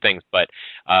kinds of things. But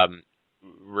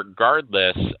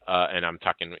regardless, and I'm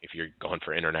talking if you're going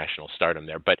for international stardom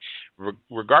there, but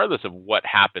regardless of what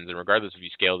happens, and regardless if you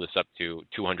scale this up to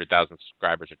 200,000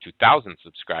 subscribers or 2,000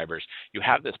 subscribers, you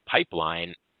have this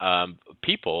pipeline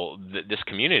people, this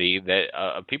community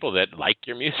that people that like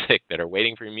your music, that are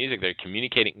waiting for your music, they're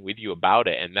communicating with you about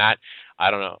it, and that I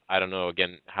don't know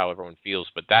again how everyone feels,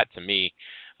 but that to me,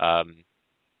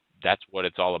 that's what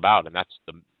it's all about, and that's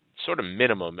the sort of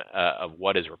minimum of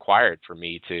what is required for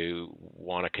me to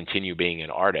want to continue being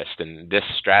an artist. And this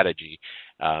strategy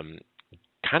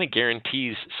kind of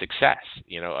guarantees success.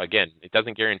 Again, it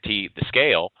doesn't guarantee the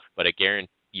scale, but it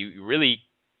you really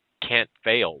can't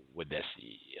fail with this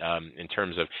in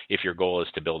terms of if your goal is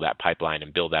to build that pipeline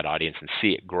and build that audience and see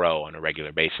it grow on a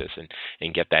regular basis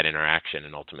and get that interaction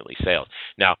and ultimately sales.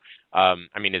 Now,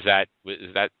 does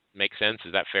that make sense?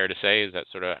 Is that fair to say? Is that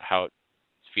sort of how it's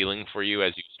feeling for you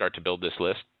as you start to build this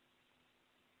list?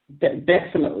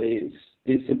 Definitely.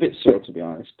 It's a bit surreal, to be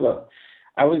honest, but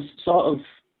I was sort of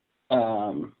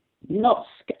not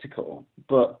skeptical,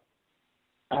 but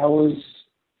I was,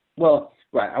 well,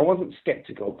 right, I wasn't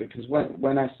skeptical because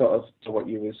when I sort of saw what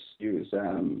you was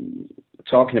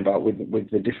talking about with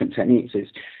the different techniques,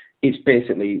 it's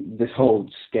basically this whole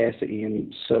scarcity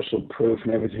and social proof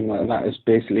and everything like that has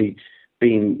basically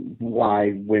been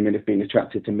why women have been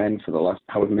attracted to men for the last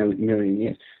however million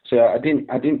years. So I didn't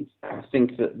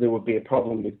think that there would be a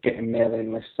problem with getting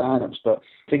mailing list signups, but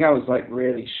the thing I was like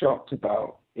really shocked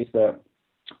about is that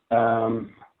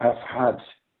I've had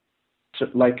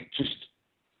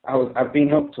I've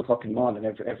been up till 2:00 in the morning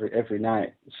every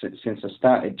night since I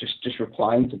started, just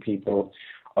replying to people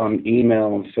on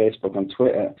email, on Facebook, on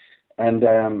Twitter, and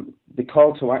the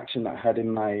call to action that I had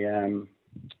in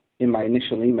my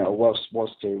initial email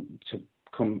was to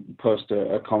come post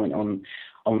a comment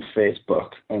on Facebook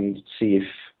and see if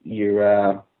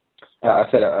you're. I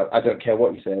said I don't care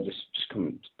what you say, just come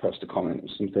and post a comment or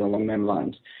something along them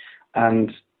lines,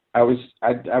 and I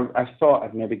thought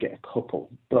I'd maybe get a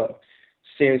couple, but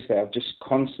seriously, I've just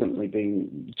constantly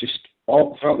been, just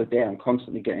all throughout the day, I'm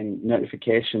constantly getting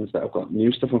notifications that I've got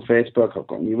new stuff on Facebook, I've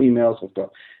got new emails, I've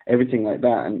got everything like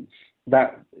that, and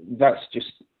that's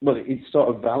just, well, it's sort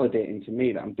of validating to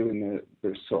me that I'm doing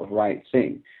the sort of right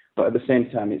thing, but at the same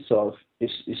time, it's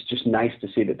just nice to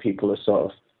see that people are sort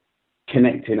of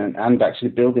connecting and actually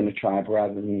building a tribe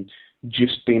rather than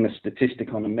just being a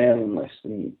statistic on a mailing list,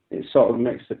 and it sort of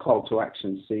makes the call to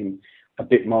action seem a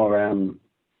bit more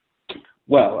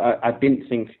well, I didn't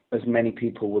think as many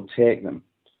people would take them.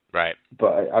 Right.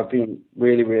 But I've been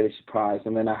really, really surprised.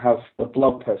 And then I have a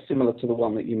blog post similar to the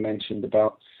one that you mentioned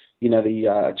about, the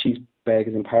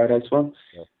Cheeseburgers in Paradise one.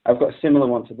 Yeah. I've got a similar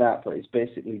one to that, but it's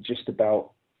basically just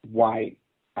about why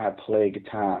I play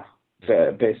guitar.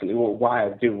 Basically, why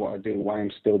I do what I do, why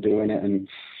I'm still doing it. And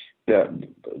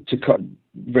to cut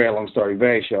very long story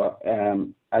very short,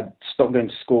 I stopped going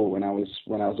to school when I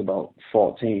was about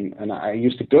 14, and I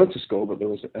used to go to school, but there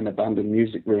was an abandoned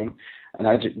music room, and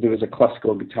there was a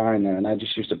classical guitar in there, and I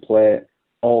just used to play it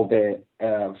all day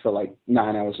for like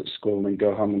 9 hours at school, and then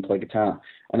go home and play guitar.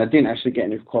 And I didn't actually get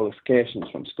any qualifications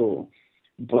from school,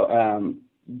 but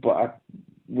I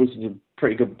was a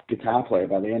pretty good guitar player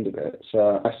by the end of it.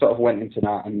 So I sort of went into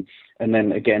that, and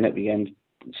then again at the end,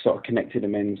 sort of connected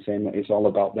them in, saying that it's all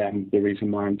about them, the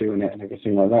reason why I'm doing it, and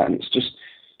everything like that. And it's just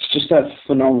that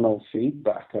phenomenal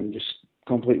feedback. I'm just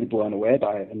completely blown away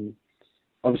by it, and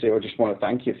obviously I just want to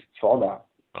thank you for that.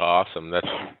 Awesome. That's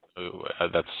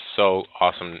so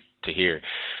awesome to hear,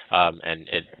 and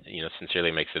it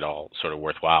sincerely makes it all sort of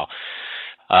worthwhile.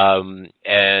 And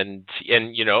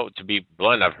to be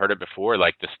blunt, I've heard it before,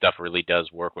 like this stuff really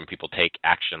does work when people take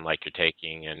action like you're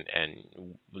taking, and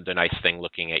the nice thing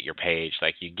looking at your page,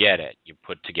 like you get it, you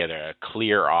put together a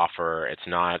clear offer. It's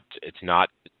not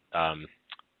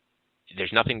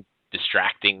there's nothing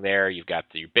distracting there. You've got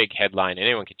your big headline, and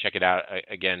anyone can check it out.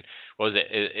 Again, what was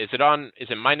it? Is it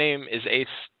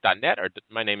mynameIsAce.net or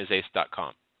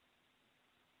mynameIsAce.com?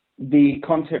 The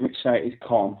content-rich site is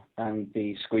com, and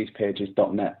the squeeze page is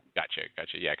 .net. Gotcha.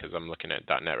 Yeah, because I'm looking at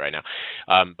 .net right now.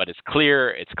 But it's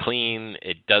clear, it's clean,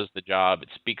 it does the job, it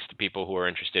speaks to people who are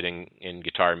interested in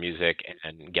guitar music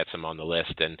and gets them on the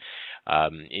list. And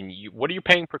what are you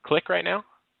paying per click right now?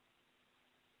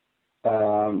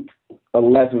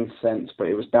 11 cents, but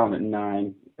it was down at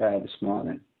 9 this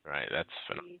morning. Right, that's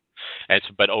phenomenal.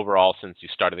 But overall, since you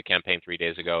started the campaign 3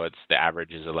 days ago, the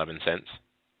average is 11 cents.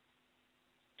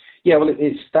 Yeah, well,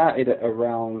 it started at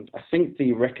around, I think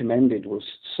the recommended was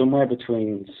somewhere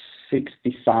between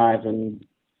 65 cents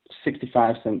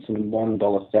and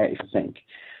 $1.30, I think.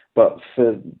 But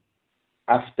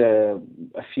after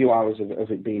a few hours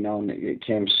of it being on, it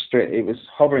came straight. It was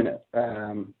hovering at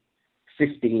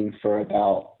 15 for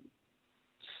about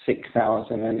 6 hours,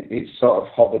 and then it sort of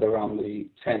hovered around the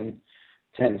 10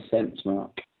 cents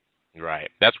mark.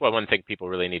 Right. That's one thing people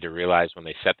really need to realize when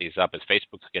they set these up is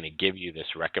Facebook's going to give you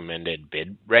this recommended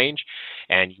bid range,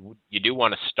 and you do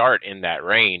want to start in that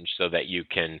range so that you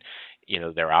can,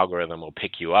 their algorithm will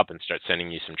pick you up and start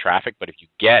sending you some traffic. But if you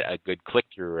get a good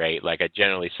click-through rate, like I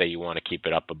generally say, you want to keep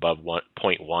it up above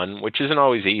 0.1, which isn't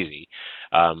always easy.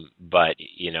 But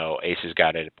Ace has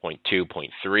got it at 0.2,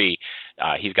 0.3.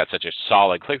 He's got such a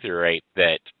solid click-through rate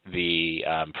that the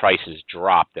prices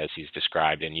dropped as he's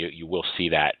described, and you will see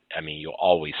that. I mean, you'll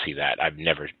always see that. I've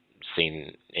never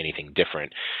seen anything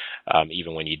different.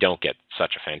 Even when you don't get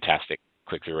such a fantastic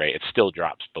click-through rate, it still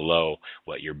drops below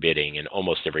what you're bidding in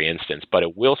almost every instance, but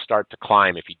it will start to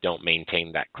climb if you don't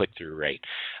maintain that click-through rate.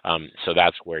 So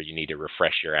that's where you need to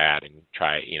refresh your ad and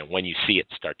try, when you see it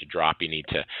start to drop, you need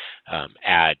to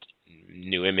add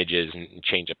new images and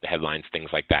change up the headlines, things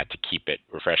like that, to keep it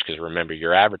refreshed. Because remember,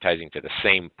 you're advertising to the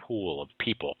same pool of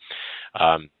people.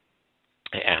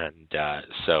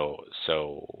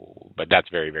 But that's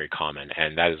very, very common,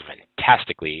 and that is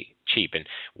fantastically cheap. And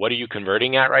what are you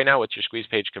converting at right now? What's your squeeze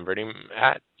page converting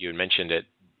at? You had mentioned it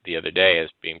the other day as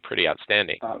being pretty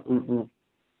outstanding.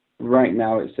 Right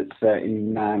now it's at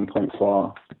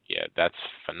 39.4. Yeah, that's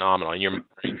phenomenal. And your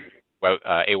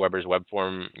Aweber's web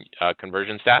form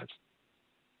conversion stats?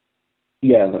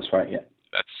 Yeah, that's right, yeah.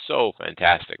 That's so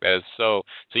fantastic. That is so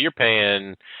you're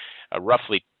paying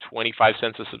roughly 25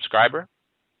 cents a subscriber?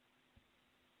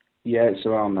 Yeah, it's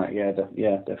around that.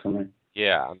 Yeah, definitely.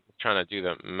 Yeah, I'm trying to do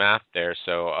the math there.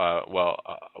 So,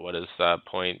 what is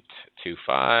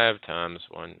 0.25 times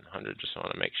 100? Just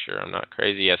want to make sure I'm not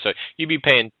crazy. Yeah, so you'd be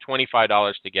paying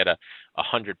 $25 to get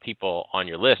 100 people on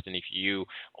your list, and if you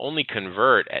only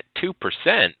convert at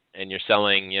 2% and you're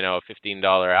selling, a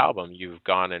 $15 album, you've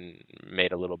gone and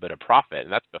made a little bit of profit,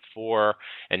 and that's before.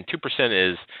 And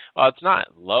 2% is, it's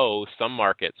not low. Some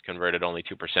markets converted only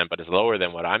 2%, but it's lower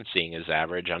than what I'm seeing as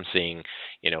average. I'm seeing,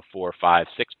 4, 5,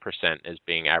 6% as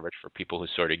being average for people who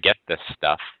sort of get this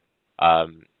stuff.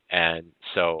 And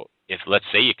so, if let's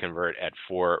say you convert at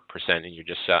 4% and you're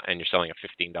selling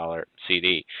a $15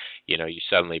 CD, you're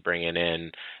suddenly bringing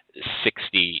in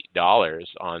 $60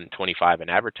 on 25 in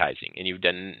advertising, and you've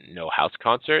done no house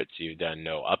concerts, you've done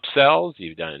no upsells,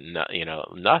 you've done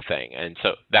nothing, and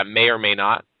so that may or may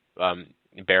not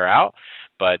bear out,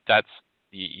 but that's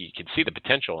you can see the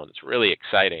potential, and it's really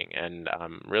exciting, and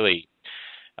I'm really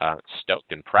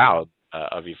stoked and proud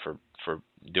of you for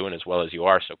doing as well as you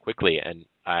are so quickly. And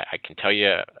I can tell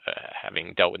you,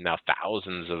 having dealt with now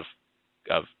thousands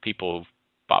of people who've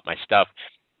bought my stuff,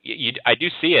 I do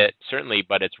see it, certainly,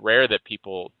 but it's rare that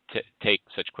people take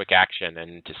such quick action,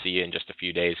 and to see you in just a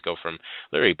few days go from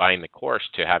literally buying the course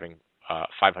to having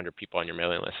 500 people on your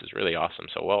mailing list is really awesome.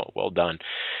 So well done.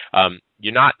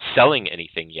 You're not selling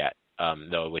anything yet,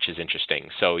 though, which is interesting.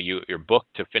 So you're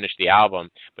booked to finish the album,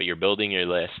 but you're building your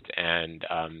list, and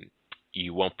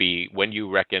you won't be, when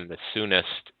you reckon the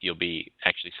soonest you'll be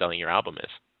actually selling your album is?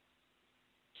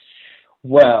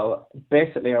 Well,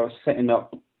 basically I was setting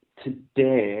up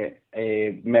today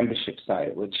a membership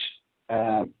site, which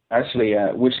actually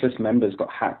Wishlist members got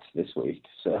hacked this week.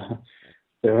 So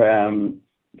the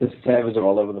servers are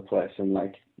all over the place, and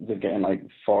they're getting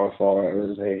 4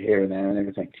 errors here and there and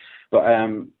everything. But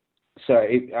so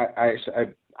I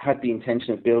had the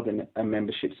intention of building a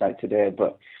membership site today,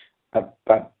 but I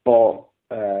bought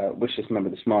Wishlist member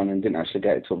this morning and didn't actually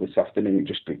get it till this afternoon,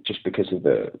 just because of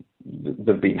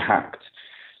the being hacked.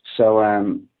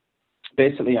 So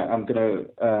basically, I'm going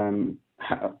to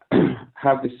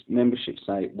have this membership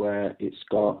site where it's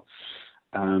got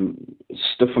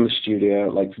stuff from the studio,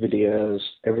 like videos,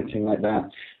 everything like that.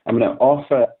 I'm going to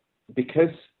offer,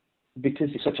 because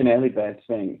it's such an early bird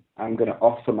thing, I'm going to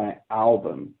offer my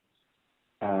album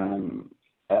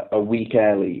a week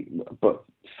early, but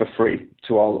for free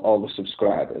to all the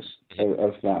subscribers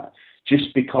of that.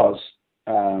 just because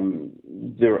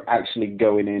they're actually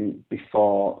going in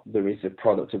before there is a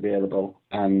product available,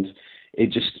 and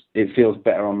it feels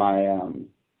better on my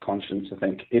conscience, I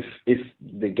think, if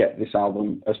they get this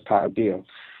album as part of the deal,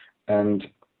 and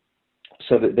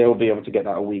so that they'll be able to get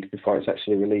that a week before it's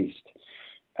actually released.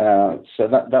 So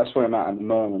that's where I'm at the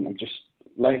moment. I'm just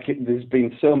there's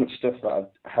been so much stuff that I've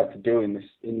had to do in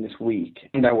this week,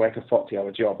 and I work a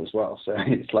 40-hour job as well. So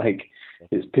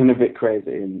it's been a bit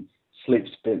crazy, and sleep's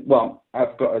been, well,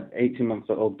 I've got an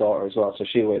 18-month-old daughter as well, so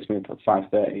she wakes me up at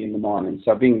 5:30 in the morning.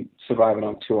 So I've been surviving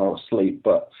on 2 hours sleep,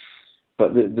 but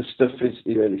the stuff is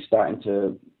really starting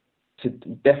to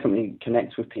definitely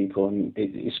connect with people, and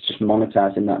it's just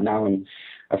monetizing that now. And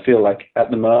I feel like at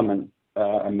the moment,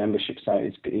 a membership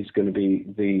site is going to be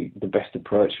the best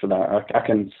approach for that. I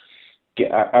can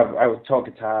get. I would taught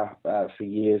guitar for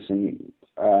years, and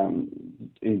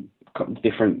in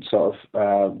different sort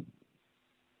of.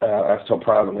 I've taught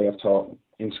privately. I've taught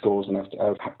in schools, and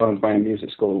I've owned my own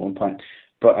music school at one point.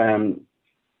 But I'm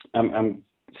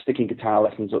sticking guitar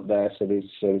lessons up there, so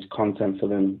there's content for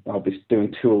them. I'll be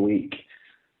doing 2 a week.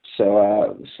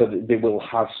 So that they will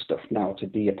have stuff now to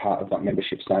be a part of that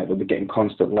membership site. They'll be getting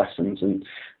constant lessons, and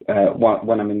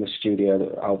when I'm in the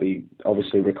studio, I'll be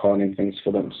obviously recording things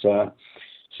for them. So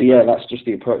yeah, that's just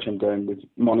the approach I'm going with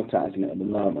monetizing it at the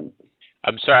moment.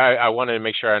 I'm sorry, I wanted to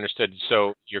make sure I understood.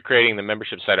 So you're creating the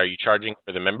membership site. Are you charging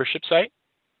for the membership site?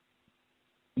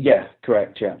 Yeah,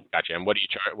 correct. Yeah. Gotcha. And what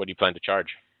do you plan to charge?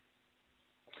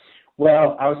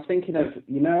 Well, I was thinking of,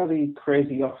 the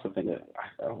crazy offer thing that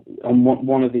on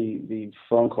one of the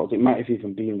phone calls, it might have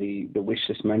even been the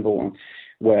Wishlist member one,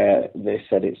 where they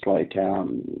said it's like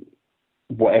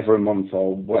whatever a month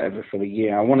or whatever for the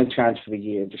year. I want to charge for the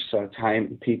year just so I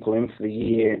time people in for the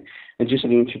year, and just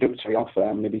an introductory offer.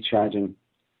 I'm going to be charging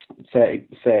 30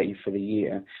 for the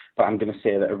year, but I'm going to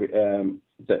say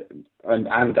that and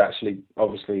actually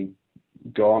obviously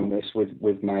go on this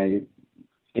with my.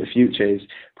 In the future is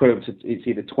put up to, it's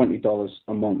either $20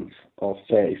 a month or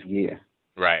 $30 for a year.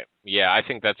 Right. Yeah, I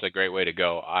think that's a great way to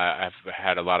go. I've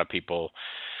had a lot of people,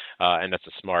 and that's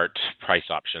a smart price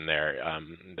option there.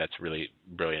 That's really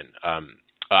brilliant.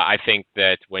 I think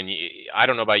that I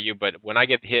don't know about you, but when I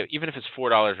get hit, even if it's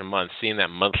 $4 a month, seeing that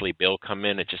monthly bill come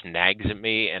in, it just nags at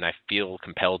me, and I feel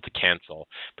compelled to cancel,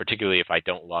 particularly if I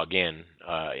don't log in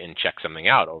and check something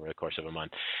out over the course of a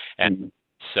month. And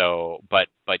so, but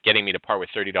getting me to part with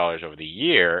 $30 over the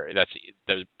year, that's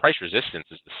the price resistance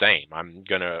is the same. I'm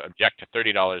going to object to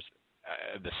 $30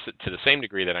 to the same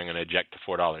degree that I'm going to object to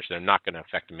 $4. They're not going to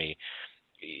affect me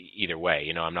either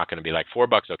way. I'm not going to be like $4,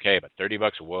 okay, but $30,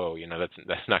 whoa,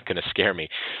 that's not going to scare me.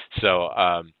 So,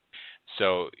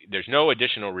 so there's no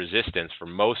additional resistance for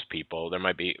most people. There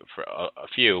might be for a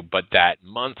few, but that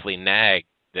monthly nag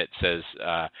that says,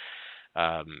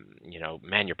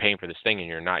 man, you're paying for this thing and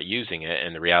you're not using it.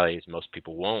 And the reality is most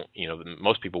people won't,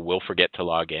 most people will forget to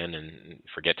log in and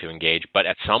forget to engage. But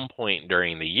at some point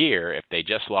during the year, if they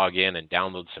just log in and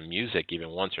download some music even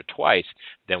once or twice,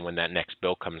 then when that next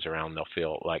bill comes around, they'll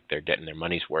feel like they're getting their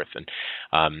money's worth.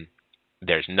 And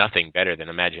there's nothing better than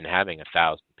imagine having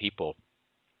 1,000 people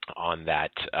on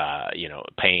that,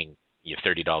 paying you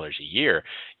 $30 a year.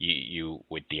 You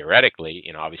would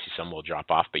theoretically, obviously some will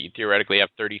drop off, but you theoretically have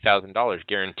 $30,000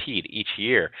 guaranteed each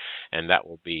year, and that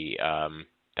will be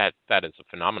that is a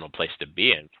phenomenal place to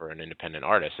be in for an independent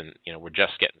artist. And we're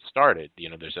just getting started.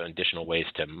 There's additional ways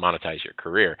to monetize your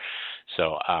career.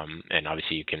 So and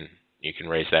obviously you can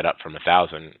raise that up from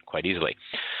 1,000 quite easily.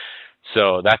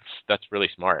 So that's really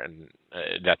smart, and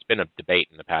that's been a debate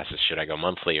in the past: is should I go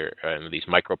monthly or these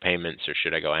micropayments, or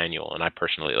should I go annual? And I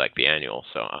personally like the annual.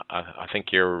 So I think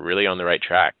you're really on the right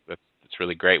track. That's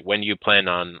really great. When do you plan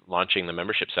on launching the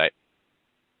membership site?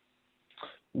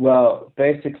 Well,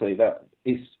 basically that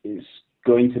is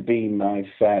going to be my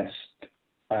first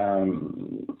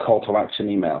call to action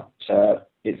email. So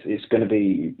it's going to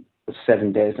be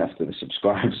 7 days after the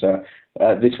subscribe. So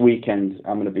this weekend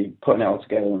I'm going to be putting it all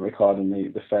together and recording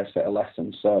the first set of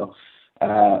lessons. So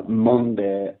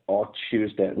Monday or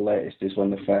Tuesday at the latest is when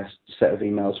the first set of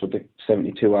emails with the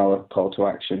 72-hour call to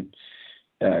action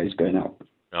is going out.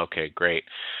 Okay, great.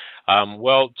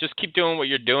 Well, just keep doing what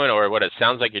you're doing, or what it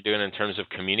sounds like you're doing in terms of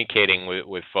communicating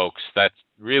with folks. That's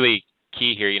really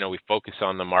key here. We focus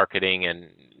on the marketing, and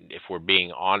if we're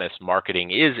being honest,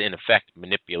 marketing is in effect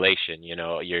manipulation.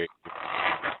 You're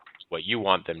what you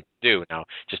want them to do. Now,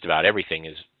 just about everything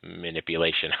is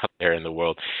manipulation out there in the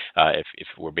world, if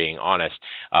we're being honest.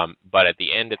 But at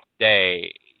the end of the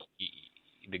day,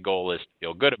 the goal is to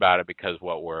feel good about it, because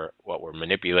what we're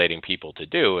manipulating people to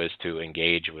do is to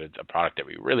engage with a product that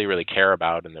we really, really care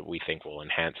about and that we think will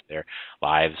enhance their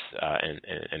lives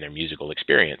and their musical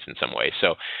experience in some way.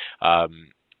 So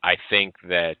I think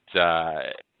that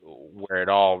where it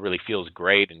all really feels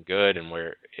great and good, and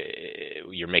where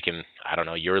you're making, I don't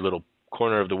know, your little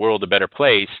corner of the world a better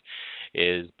place,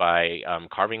 is by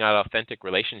carving out authentic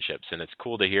relationships. And it's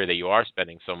cool to hear that you are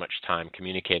spending so much time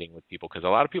communicating with people, because a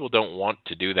lot of people don't want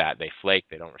to do that. They flake,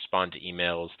 they don't respond to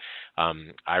emails.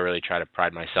 I really try to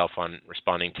pride myself on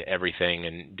responding to everything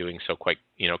and doing so quite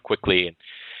quickly.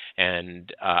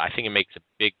 And I think it makes a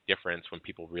big difference when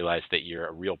people realize that you're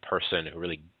a real person who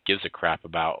really gives a crap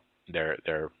about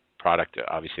their product,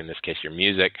 obviously in this case your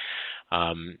music.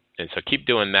 And so keep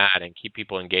doing that and keep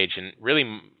people engaged. And really,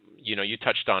 you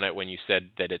touched on it when you said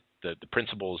that the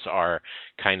principles are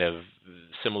kind of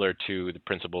similar to the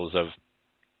principles of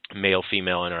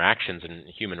male-female interactions and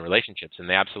human relationships, and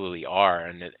they absolutely are.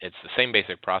 And it's the same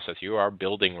basic process. You are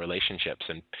building relationships,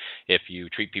 and if you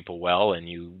treat people well and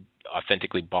you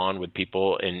authentically bond with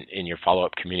people in your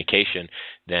follow-up communication,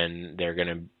 then they're going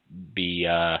to be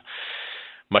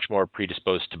much more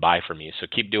predisposed to buy from you. So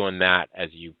keep doing that as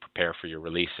you prepare for your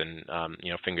release, and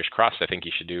fingers crossed. I think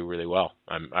you should do really well.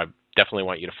 I definitely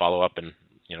want you to follow up and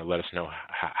let us know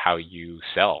how you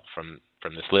sell from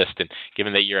this list. And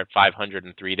given that you're at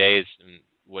 503 days,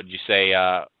 what did you say?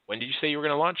 When did you say you were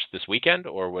going to launch? This weekend,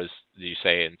 or did you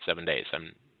say in 7 days?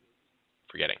 I'm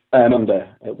forgetting. Monday.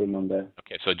 It'll be Monday.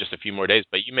 Okay, so just a few more days,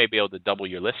 but you may be able to double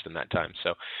your list in that time.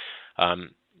 So,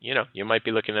 you might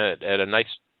be looking at a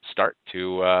nice start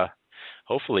to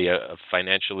hopefully a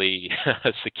financially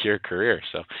secure career.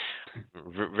 So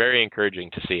very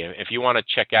encouraging to see. If you want to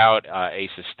check out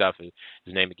Ace's stuff, his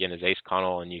name again is Ace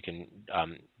Connell, and you can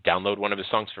download one of his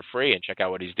songs for free and check out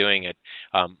what he's doing at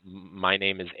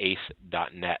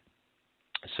mynameIsace.net.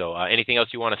 So anything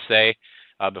else you want to say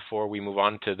before we move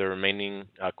on to the remaining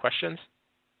questions?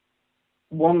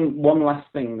 One last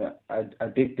thing that I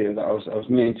did do that I was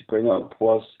meaning to bring up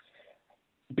was,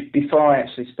 before I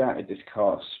actually started this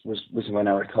course was when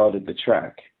I recorded the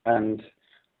track. And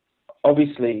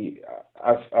obviously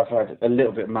I've had a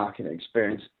little bit of marketing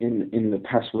experience in the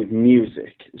past with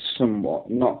music, somewhat,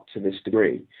 not to this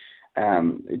degree,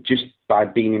 just by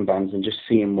being in bands and just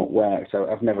seeing what works.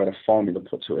 I've never had a formula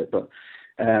put to it, but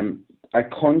I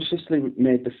consciously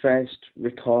made the first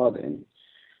recording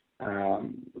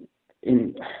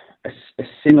in a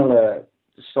similar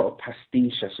sort of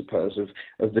pastiche, I suppose,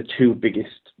 of the two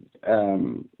biggest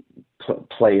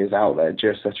players out there,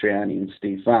 Joe Satriani and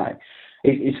Steve Vai.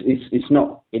 It's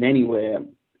not in any way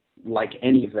like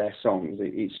any of their songs.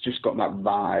 It's just got that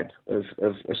vibe of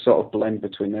a sort of blend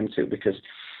between them two, because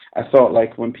I thought,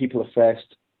 like, when people are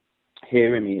first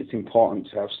hearing me, it's important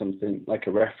to have something like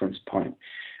a reference point.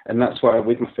 And that's why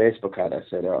with my Facebook ad, I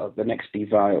said, the next Steve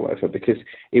Vai or whatever, because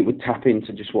it would tap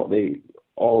into just what they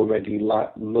already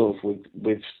love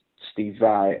with Steve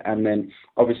Vai. And then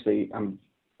obviously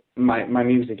my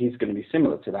music is going to be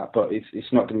similar to that, but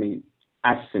it's not going to be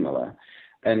as similar.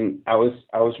 And I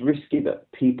was risky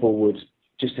that people would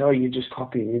just say, oh, you're just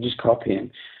copying,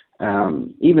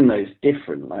 even though it's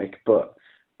different. But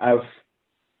I've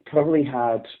probably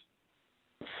had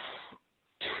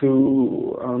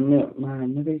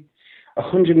maybe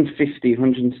 150,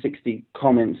 160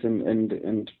 comments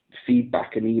and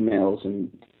feedback and emails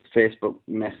and Facebook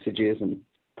messages and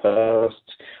posts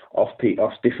off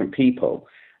different people.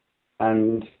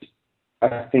 And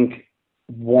I think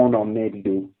one or maybe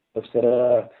two have said,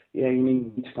 yeah, you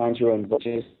need to find your own voice.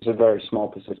 It's a very small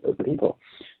percentage of the people.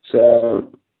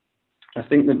 So I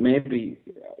think that maybe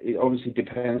it obviously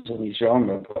depends on the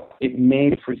genre, but it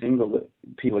may free single that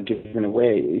people are giving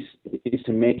away is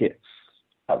to make it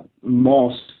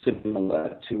more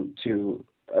similar to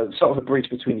sort of a bridge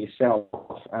between yourself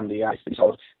and the artist,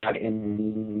 sort of tag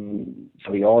in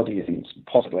for the audience,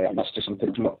 possibly. And that's just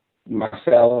something to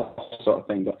myself sort of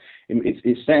thing, but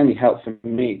it's certainly helped for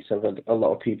me. So that a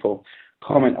lot of people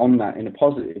comment on that in a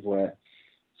positive way.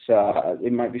 So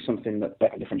it might be something that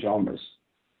better different genres.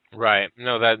 Right.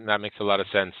 No, that makes a lot of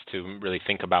sense, to really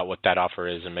think about what that offer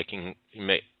is and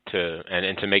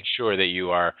to make sure that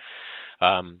you are,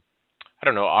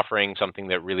 offering something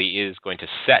that really is going to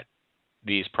set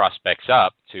these prospects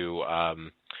up to,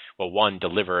 one,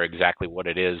 deliver exactly what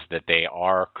it is that they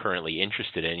are currently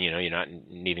interested in. You're not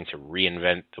needing to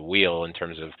reinvent the wheel in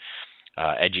terms of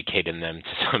educating them to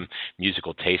some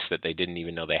musical taste that they didn't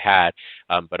even know they had.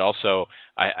 But also,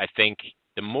 I think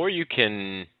the more you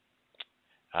can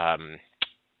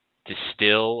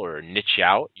distill or niche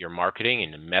out your marketing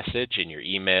and the message in your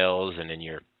emails and in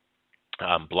your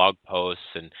blog posts,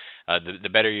 and the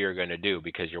better you're going to do,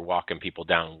 because you're walking people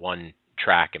down one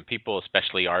track. And people,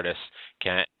 especially artists,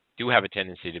 do have a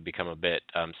tendency to become a bit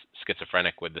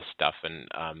schizophrenic with this stuff,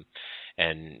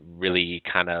 and really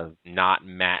kind of not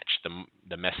match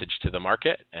the message to the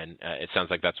market. And it sounds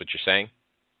like that's what you're saying.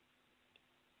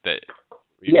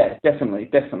 Yeah, definitely.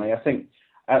 I think,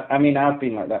 I mean, I've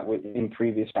been like that in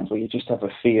previous bands, where you just have a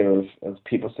fear of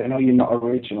people saying, "Oh, you're not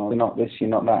original, you're not this, you're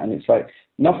not that," and it's like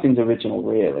nothing's original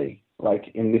really, like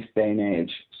in this day and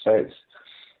age. So it's,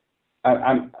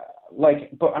 I'm like,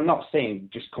 but I'm not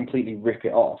saying just completely rip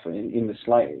it off in the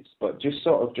slightest, but just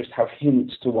sort of just have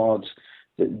hints towards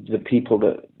the people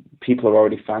that people are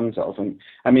already fans of. And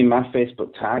I mean, my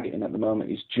Facebook targeting at the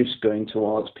moment is just going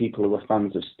towards people who are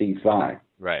fans of Steve Vai.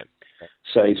 Right.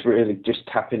 So it's really just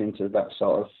tapping into that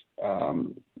sort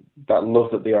of that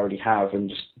love that they already have, and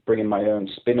just bringing my own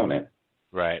spin on it.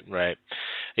 Right.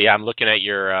 Yeah, I'm looking at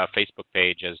your Facebook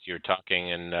page as you're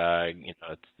talking, and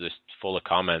it's just full of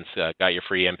comments. Got your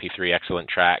free MP3, excellent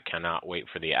track. Cannot wait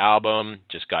for the album.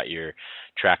 Just got your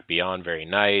track Beyond, very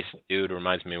nice. Dude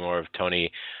reminds me more of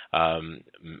Tony.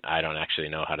 I don't actually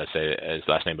know how to say his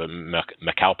last name, but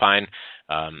McAlpine.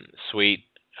 Sweet,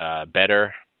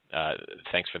 better.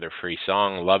 Thanks for the free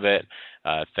song. Love it.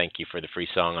 Thank you for the free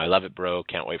song. I love it, bro.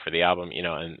 Can't wait for the album,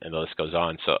 and the list goes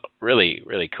on. So really,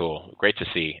 really cool. Great to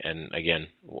see. And again,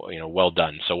 well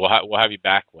done. So we'll have you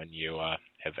back when you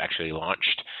have actually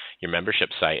launched your membership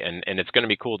site. And it's going to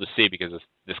be cool to see, because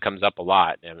this comes up a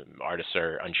lot. And artists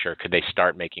are unsure, could they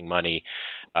start making money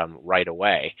right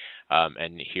away?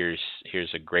 And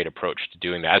here's a great approach to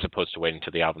doing that, as opposed to waiting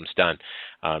until the album's done.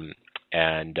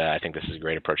 And I think this is a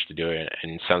great approach to do it.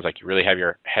 And it sounds like you really have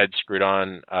your head screwed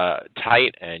on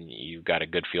tight, and you've got a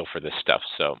good feel for this stuff.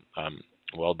 So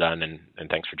well done, and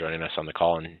thanks for joining us on the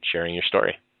call and sharing your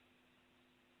story.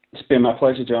 It's been my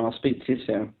pleasure, John. I'll speak to you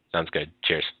soon. Sounds good.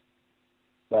 Cheers.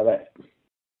 Bye-bye.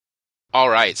 All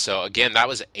right, so again, that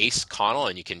was Ace Connell,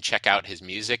 and you can check out his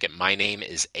music at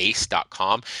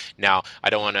mynameisace.com. Now, I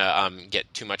don't want to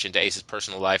get too much into Ace's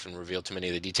personal life and reveal too many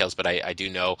of the details, but I do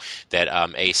know that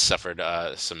Ace suffered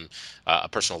a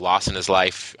personal loss in his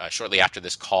life shortly after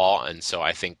this call, and so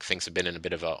I think things have been in a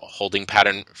bit of a holding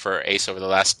pattern for Ace over the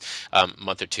last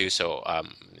month or two. So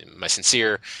my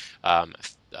sincere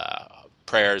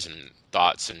prayers and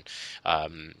thoughts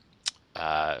and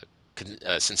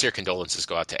sincere condolences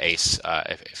go out to Ace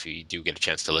if you do get a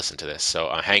chance to listen to this. So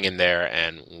hang in there,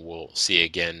 and we'll see you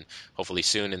again hopefully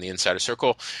soon in the Insider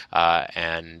Circle.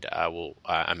 And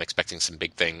I'm expecting some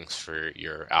big things for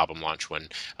your album launch when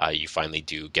you finally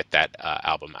do get that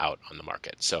album out on the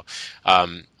market. So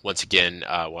once again,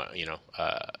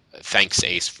 thanks,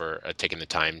 Ace, for taking the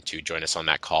time to join us on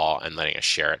that call and letting us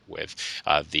share it with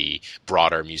the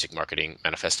broader Music Marketing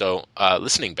Manifesto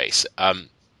listening base.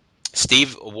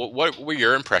 Steve, what were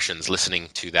your impressions listening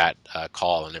to that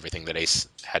call and everything that Ace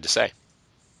had to say?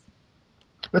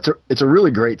 It's a really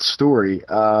great story.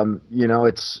 I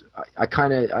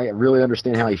really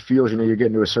understand how he feels. You're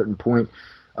getting to a certain point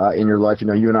in your life. You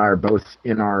and I are both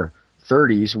in our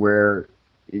 30s, where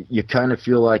you kind of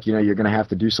feel like you're going to have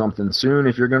to do something soon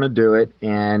if you're going to do it.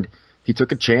 And he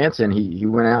took a chance, and he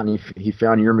went out and he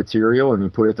found your material and he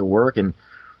put it to work. And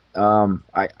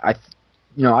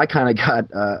I kind of got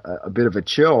a bit of a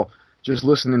chill just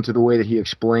listening to the way that he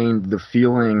explained the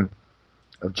feeling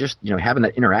of just, having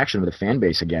that interaction with the fan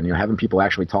base again, having people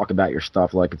actually talk about your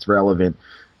stuff like it's relevant,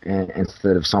 and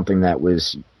instead of something that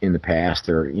was in the past,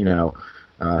 or,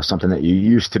 something that you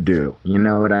used to do. You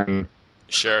know what I mean?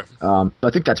 Sure. I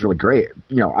think that's really great.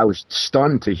 I was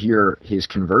stunned to hear his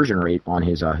conversion rate on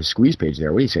his squeeze page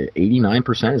there. What did he say?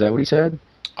 89%? Is that what he said?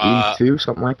 82,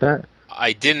 something like that?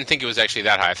 I didn't think it was actually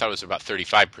that high. I thought it was about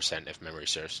 35%, if memory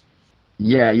serves.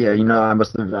 Yeah. I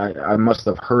must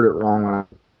have heard it wrong when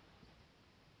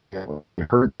I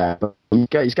heard that. But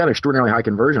he's got an extraordinarily high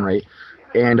conversion rate,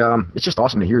 and it's just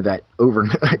awesome to hear that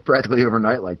overnight, practically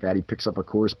overnight like that. He picks up a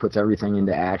course, puts everything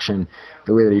into action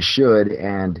the way that he should,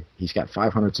 and he's got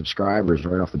 500 subscribers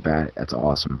right off the bat. That's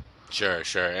awesome. Sure.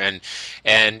 And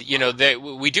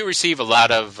we do receive a lot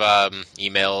of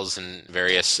emails and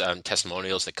various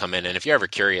testimonials that come in. And if you're ever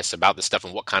curious about this stuff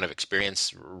and what kind of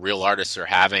experience real artists are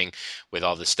having with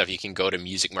all this stuff, you can go to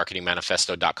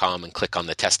musicmarketingmanifesto.com and click on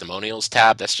the testimonials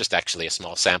tab. That's just actually a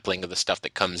small sampling of the stuff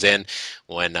that comes in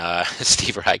when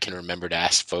Steve or I can remember to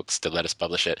ask folks to let us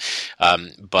publish it.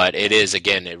 But it is,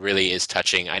 again, it really is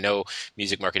touching. I know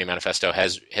Music Marketing Manifesto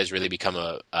has really become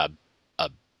a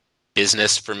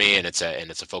business for me, and it's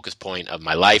a focus point of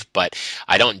my life. But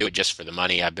I don't do it just for the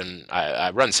money.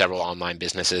 I run several online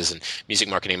businesses, and Music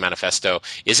Marketing Manifesto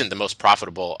isn't the most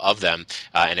profitable of them,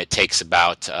 and it takes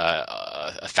about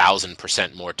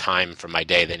 1,000% more time from my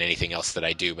day than anything else that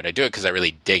I do. But I do it because I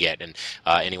really dig it. And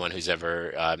anyone who's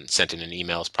ever sent in an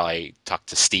email has probably talked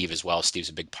to Steve as well. Steve's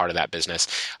a big part of that business.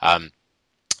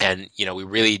 And we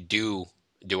really do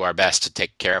our best to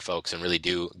take care of folks and really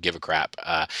do give a crap.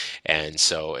 And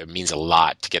so it means a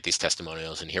lot to get these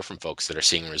testimonials and hear from folks that are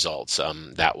seeing results.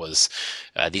 That was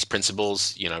these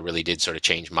principles, really did sort of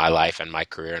change my life and my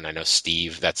career. And I know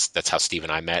Steve, that's how Steve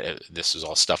and I met. This was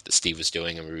all stuff that Steve was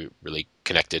doing, and we really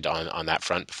connected on that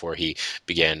front before he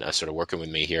began sort of working with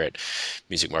me here at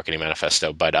Music Marketing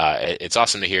Manifesto. But it's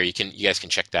awesome to hear. You guys can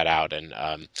check that out. And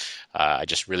I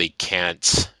just really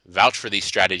can't vouch for these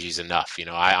strategies enough.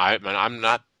 I'm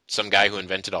not some guy who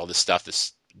invented all this stuff.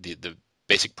 The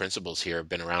basic principles here have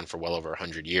been around for well over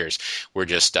 100 years. We're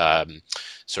just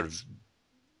sort of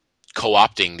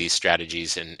co-opting these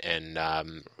strategies and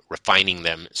refining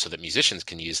them so that musicians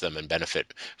can use them and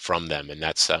benefit from them. And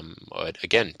that's,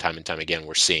 again, time and time again,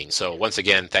 we're seeing. So once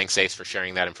again, thanks, Ace, for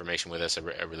sharing that information with us.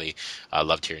 I really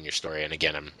loved hearing your story. And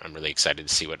again, I'm really excited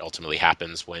to see what ultimately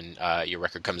happens when your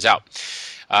record comes out.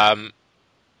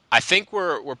 I think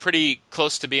we're pretty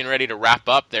close to being ready to wrap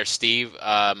up there, Steve.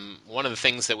 One of the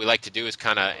things that we like to do is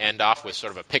kind of end off with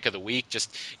sort of a pick of the week,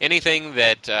 just anything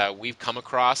that we've come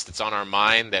across that's on our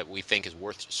mind that we think is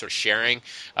worth sort of sharing.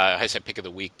 I said pick of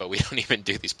the week, but we don't even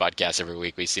do these podcasts every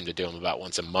week. We seem to do them about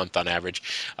once a month on average,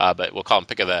 but we'll call them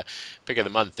pick of the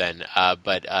month then.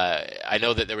 But I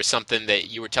know that there was something that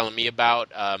you were telling me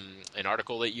about, an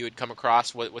article that you had come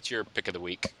across. What's your pick of the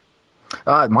week?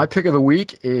 My pick of the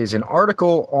week is an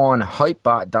article on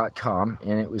Hypebot.com,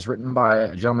 and it was written by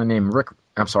a gentleman named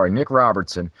Nick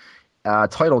Robertson,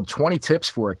 titled 20 Tips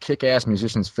for a Kick-Ass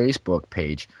Musician's Facebook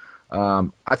Page.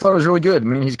 I thought it was really good. I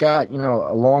mean, he's got,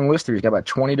 a long list here. He's got about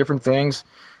 20 different things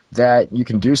that you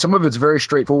can do. Some of it's very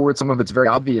straightforward. Some of it's very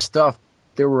obvious stuff.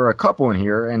 There were a couple in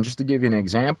here, and just to give you an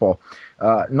example,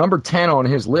 number 10 on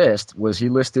his list was he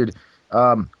listed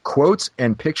quotes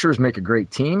and pictures make a great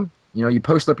team. You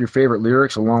post up your favorite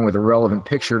lyrics along with a relevant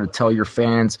picture to tell your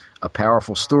fans a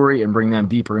powerful story and bring them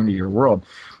deeper into your world.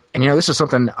 And, this is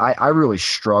something I really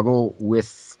struggle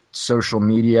with social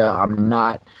media. I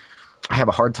have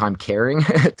a hard time caring,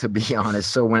 to be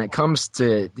honest. So when it comes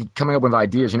to coming up with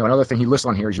ideas, another thing he lists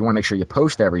on here is you want to make sure you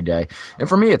post every day. And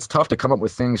for me, it's tough to come up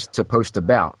with things to post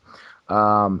about.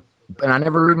 And I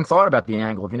never even thought about the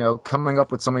angle of, coming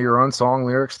up with some of your own song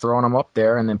lyrics, throwing them up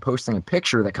there, and then posting a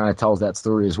picture that kind of tells that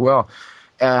story as well.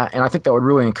 And I think that would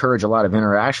really encourage a lot of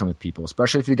interaction with people,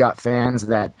 especially if you got fans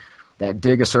that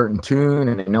dig a certain tune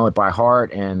and they know it by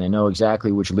heart and they know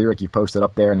exactly which lyric you posted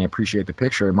up there and they appreciate the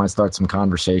picture. It might start some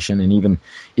conversation and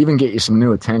even get you some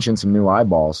new attention, some new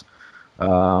eyeballs.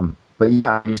 But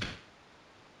yeah,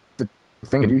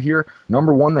 thing to do here.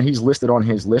 Number one that he's listed on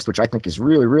his list, which I think is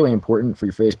really, really important for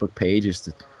your Facebook page, is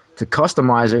to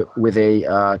customize it with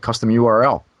a custom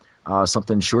URL,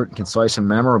 something short and concise and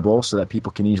memorable so that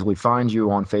people can easily find you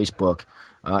on Facebook.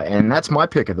 And that's my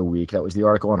pick of the week. That was the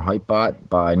article on Hypebot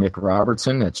by Nick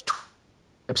Robertson. That's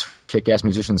Tips for Kick-Ass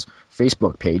Musicians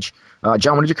Facebook page.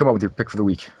 John, when did you come up with your pick for the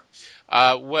week?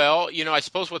 Well, I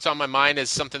suppose what's on my mind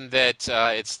is something that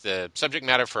it's the subject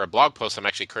matter for a blog post I'm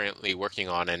actually currently working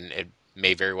on, and it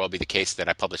may very well be the case that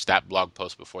I publish that blog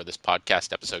post before this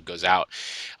podcast episode goes out.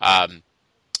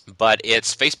 But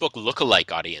it's Facebook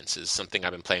lookalike audiences, something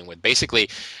I've been playing with. Basically,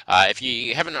 if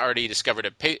you haven't already discovered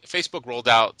it, Facebook rolled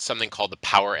out something called the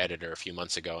Power Editor a few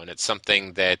months ago, and it's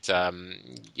something that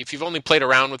if you've only played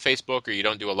around with Facebook or you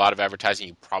don't do a lot of advertising,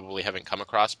 you probably haven't come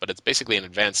across, but it's basically an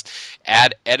advanced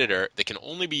ad editor that can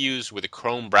only be used with a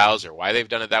Chrome browser. Why they've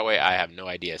done it that way, I have no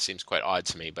idea. It seems quite odd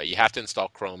to me, but you have to install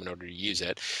Chrome in order to use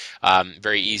it.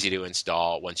 Very easy to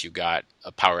install. Once you've got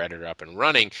a Power Editor up and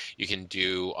running, you can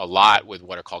do a lot with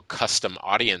what are called custom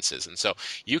audiences. And so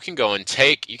you can go and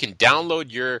you can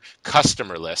download your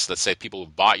customer list. Let's say people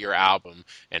who bought your album,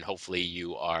 and hopefully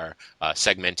you are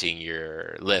segmenting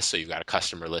your list. So you've got a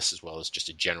customer list as well as just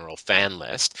a general fan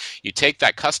list. You take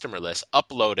that customer list,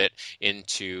 upload it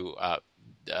into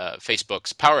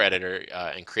Facebook's Power Editor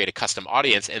and create a custom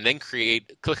audience, and then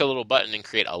click a little button and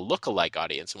create a lookalike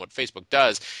audience. And what Facebook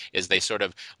does is they sort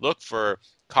of look for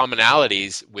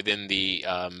commonalities within the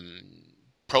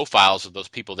profiles of those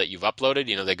people that you've uploaded.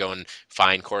 They go and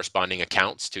find corresponding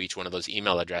accounts to each one of those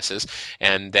email addresses,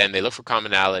 and then they look for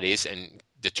commonalities and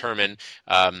determine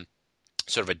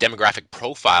sort of a demographic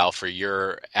profile for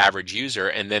your average user,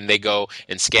 and then they go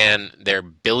and scan their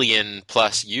billion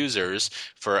plus users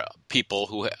for people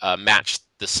who match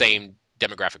the same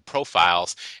demographic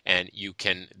profiles, and you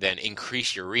can then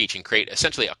increase your reach and create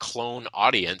essentially a clone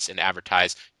audience and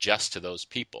advertise just to those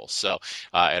people. So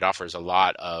it offers a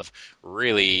lot of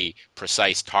really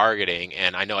precise targeting.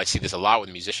 And I know I see this a lot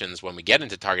with musicians when we get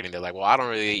into targeting. They're like, well, I don't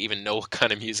really even know what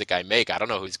kind of music I make. I don't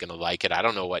know who's going to like it. I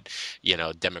don't know what,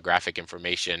 demographic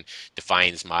information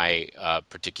defines my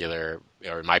particular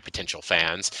or my potential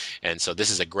fans. And so this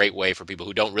is a great way for people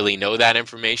who don't really know that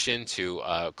information to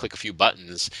click a few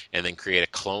buttons and then create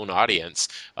a clone audience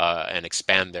and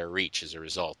expand their reach as a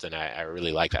result. And I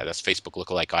really like that. That's Facebook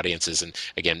lookalike audiences. And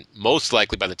again, most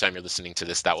likely by the time you're listening to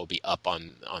this, that will be up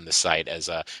on the site as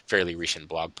a fairly recent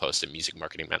blog post at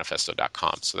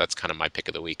musicmarketingmanifesto.com. So that's kind of my pick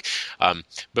of the week.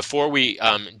 Before we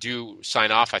do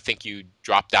sign off, I think you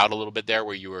dropped out a little bit there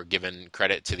where you were giving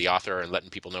credit to the author and letting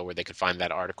people know where they could find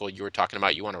that article you were talking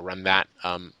about. You want to run that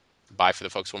by for the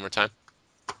folks one more time?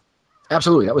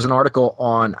 Absolutely. That was an article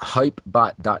on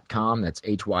hypebot.com. That's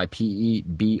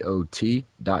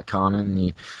hypebot.com.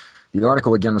 And the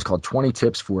article, again, was called 20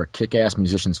 Tips for a Kick-Ass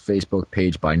Musician's Facebook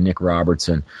Page by Nick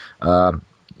Robertson.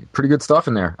 Pretty good stuff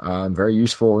in there. Very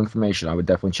useful information. I would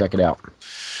definitely check it out.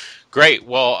 Great.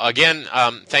 Well, again,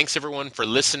 thanks everyone for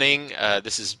listening.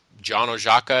 This is John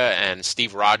Orzaka and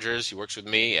Steve Rogers, who works with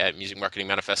me at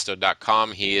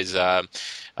musicmarketingmanifesto.com. He is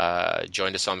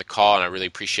joined us on the call, and I really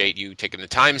appreciate you taking the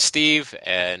time, Steve.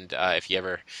 And if you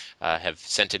ever have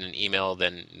sent in an email,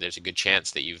 then there's a good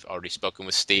chance that you've already spoken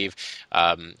with Steve.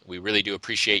 We really do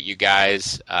appreciate you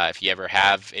guys. If you ever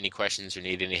have any questions or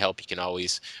need any help, you can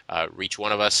always reach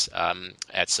one of us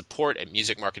at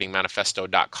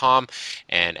support@musicmarketingmanifesto.com.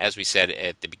 And as we said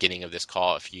at the beginning of this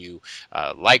call, if you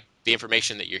like the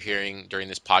information that you're hearing during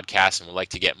this podcast and would like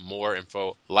to get more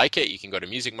info like it, you can go to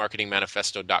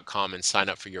musicmarketingmanifesto.com and sign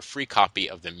up for your free copy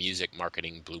of the Music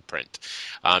Marketing Blueprint.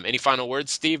 Any final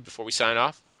words, Steve, before we sign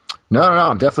off? No.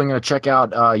 I'm definitely going to check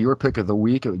out your pick of the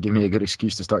week. It would give me a good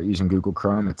excuse to start using Google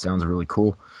Chrome. It sounds really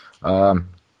cool.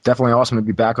 Definitely awesome to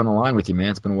be back on the line with you, man.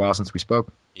 It's been a while since we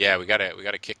spoke. Yeah, we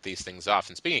gotta kick these things off.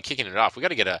 And speaking of kicking it off, we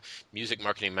gotta get a Music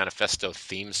Marketing Manifesto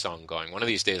theme song going. One of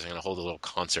these days, I'm gonna hold a little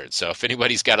concert. So if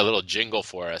anybody's got a little jingle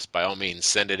for us, by all means,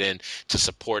 send it in to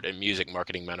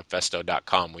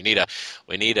support@musicmarketingmanifesto.com. We need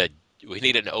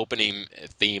an opening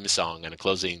theme song and a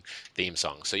closing theme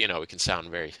song, so we can sound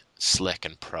very slick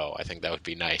and pro. I think that would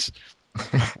be nice.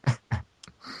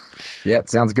 Yeah,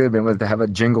 it sounds good, man. We'll have to have a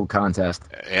jingle contest.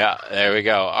 Yeah, there we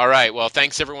go. All right. Well,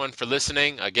 thanks everyone for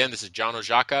listening. Again, this is John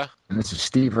Orzaka. And this is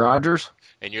Steve Rogers.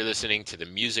 And you're listening to the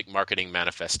Music Marketing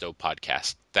Manifesto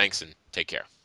podcast. Thanks and take care.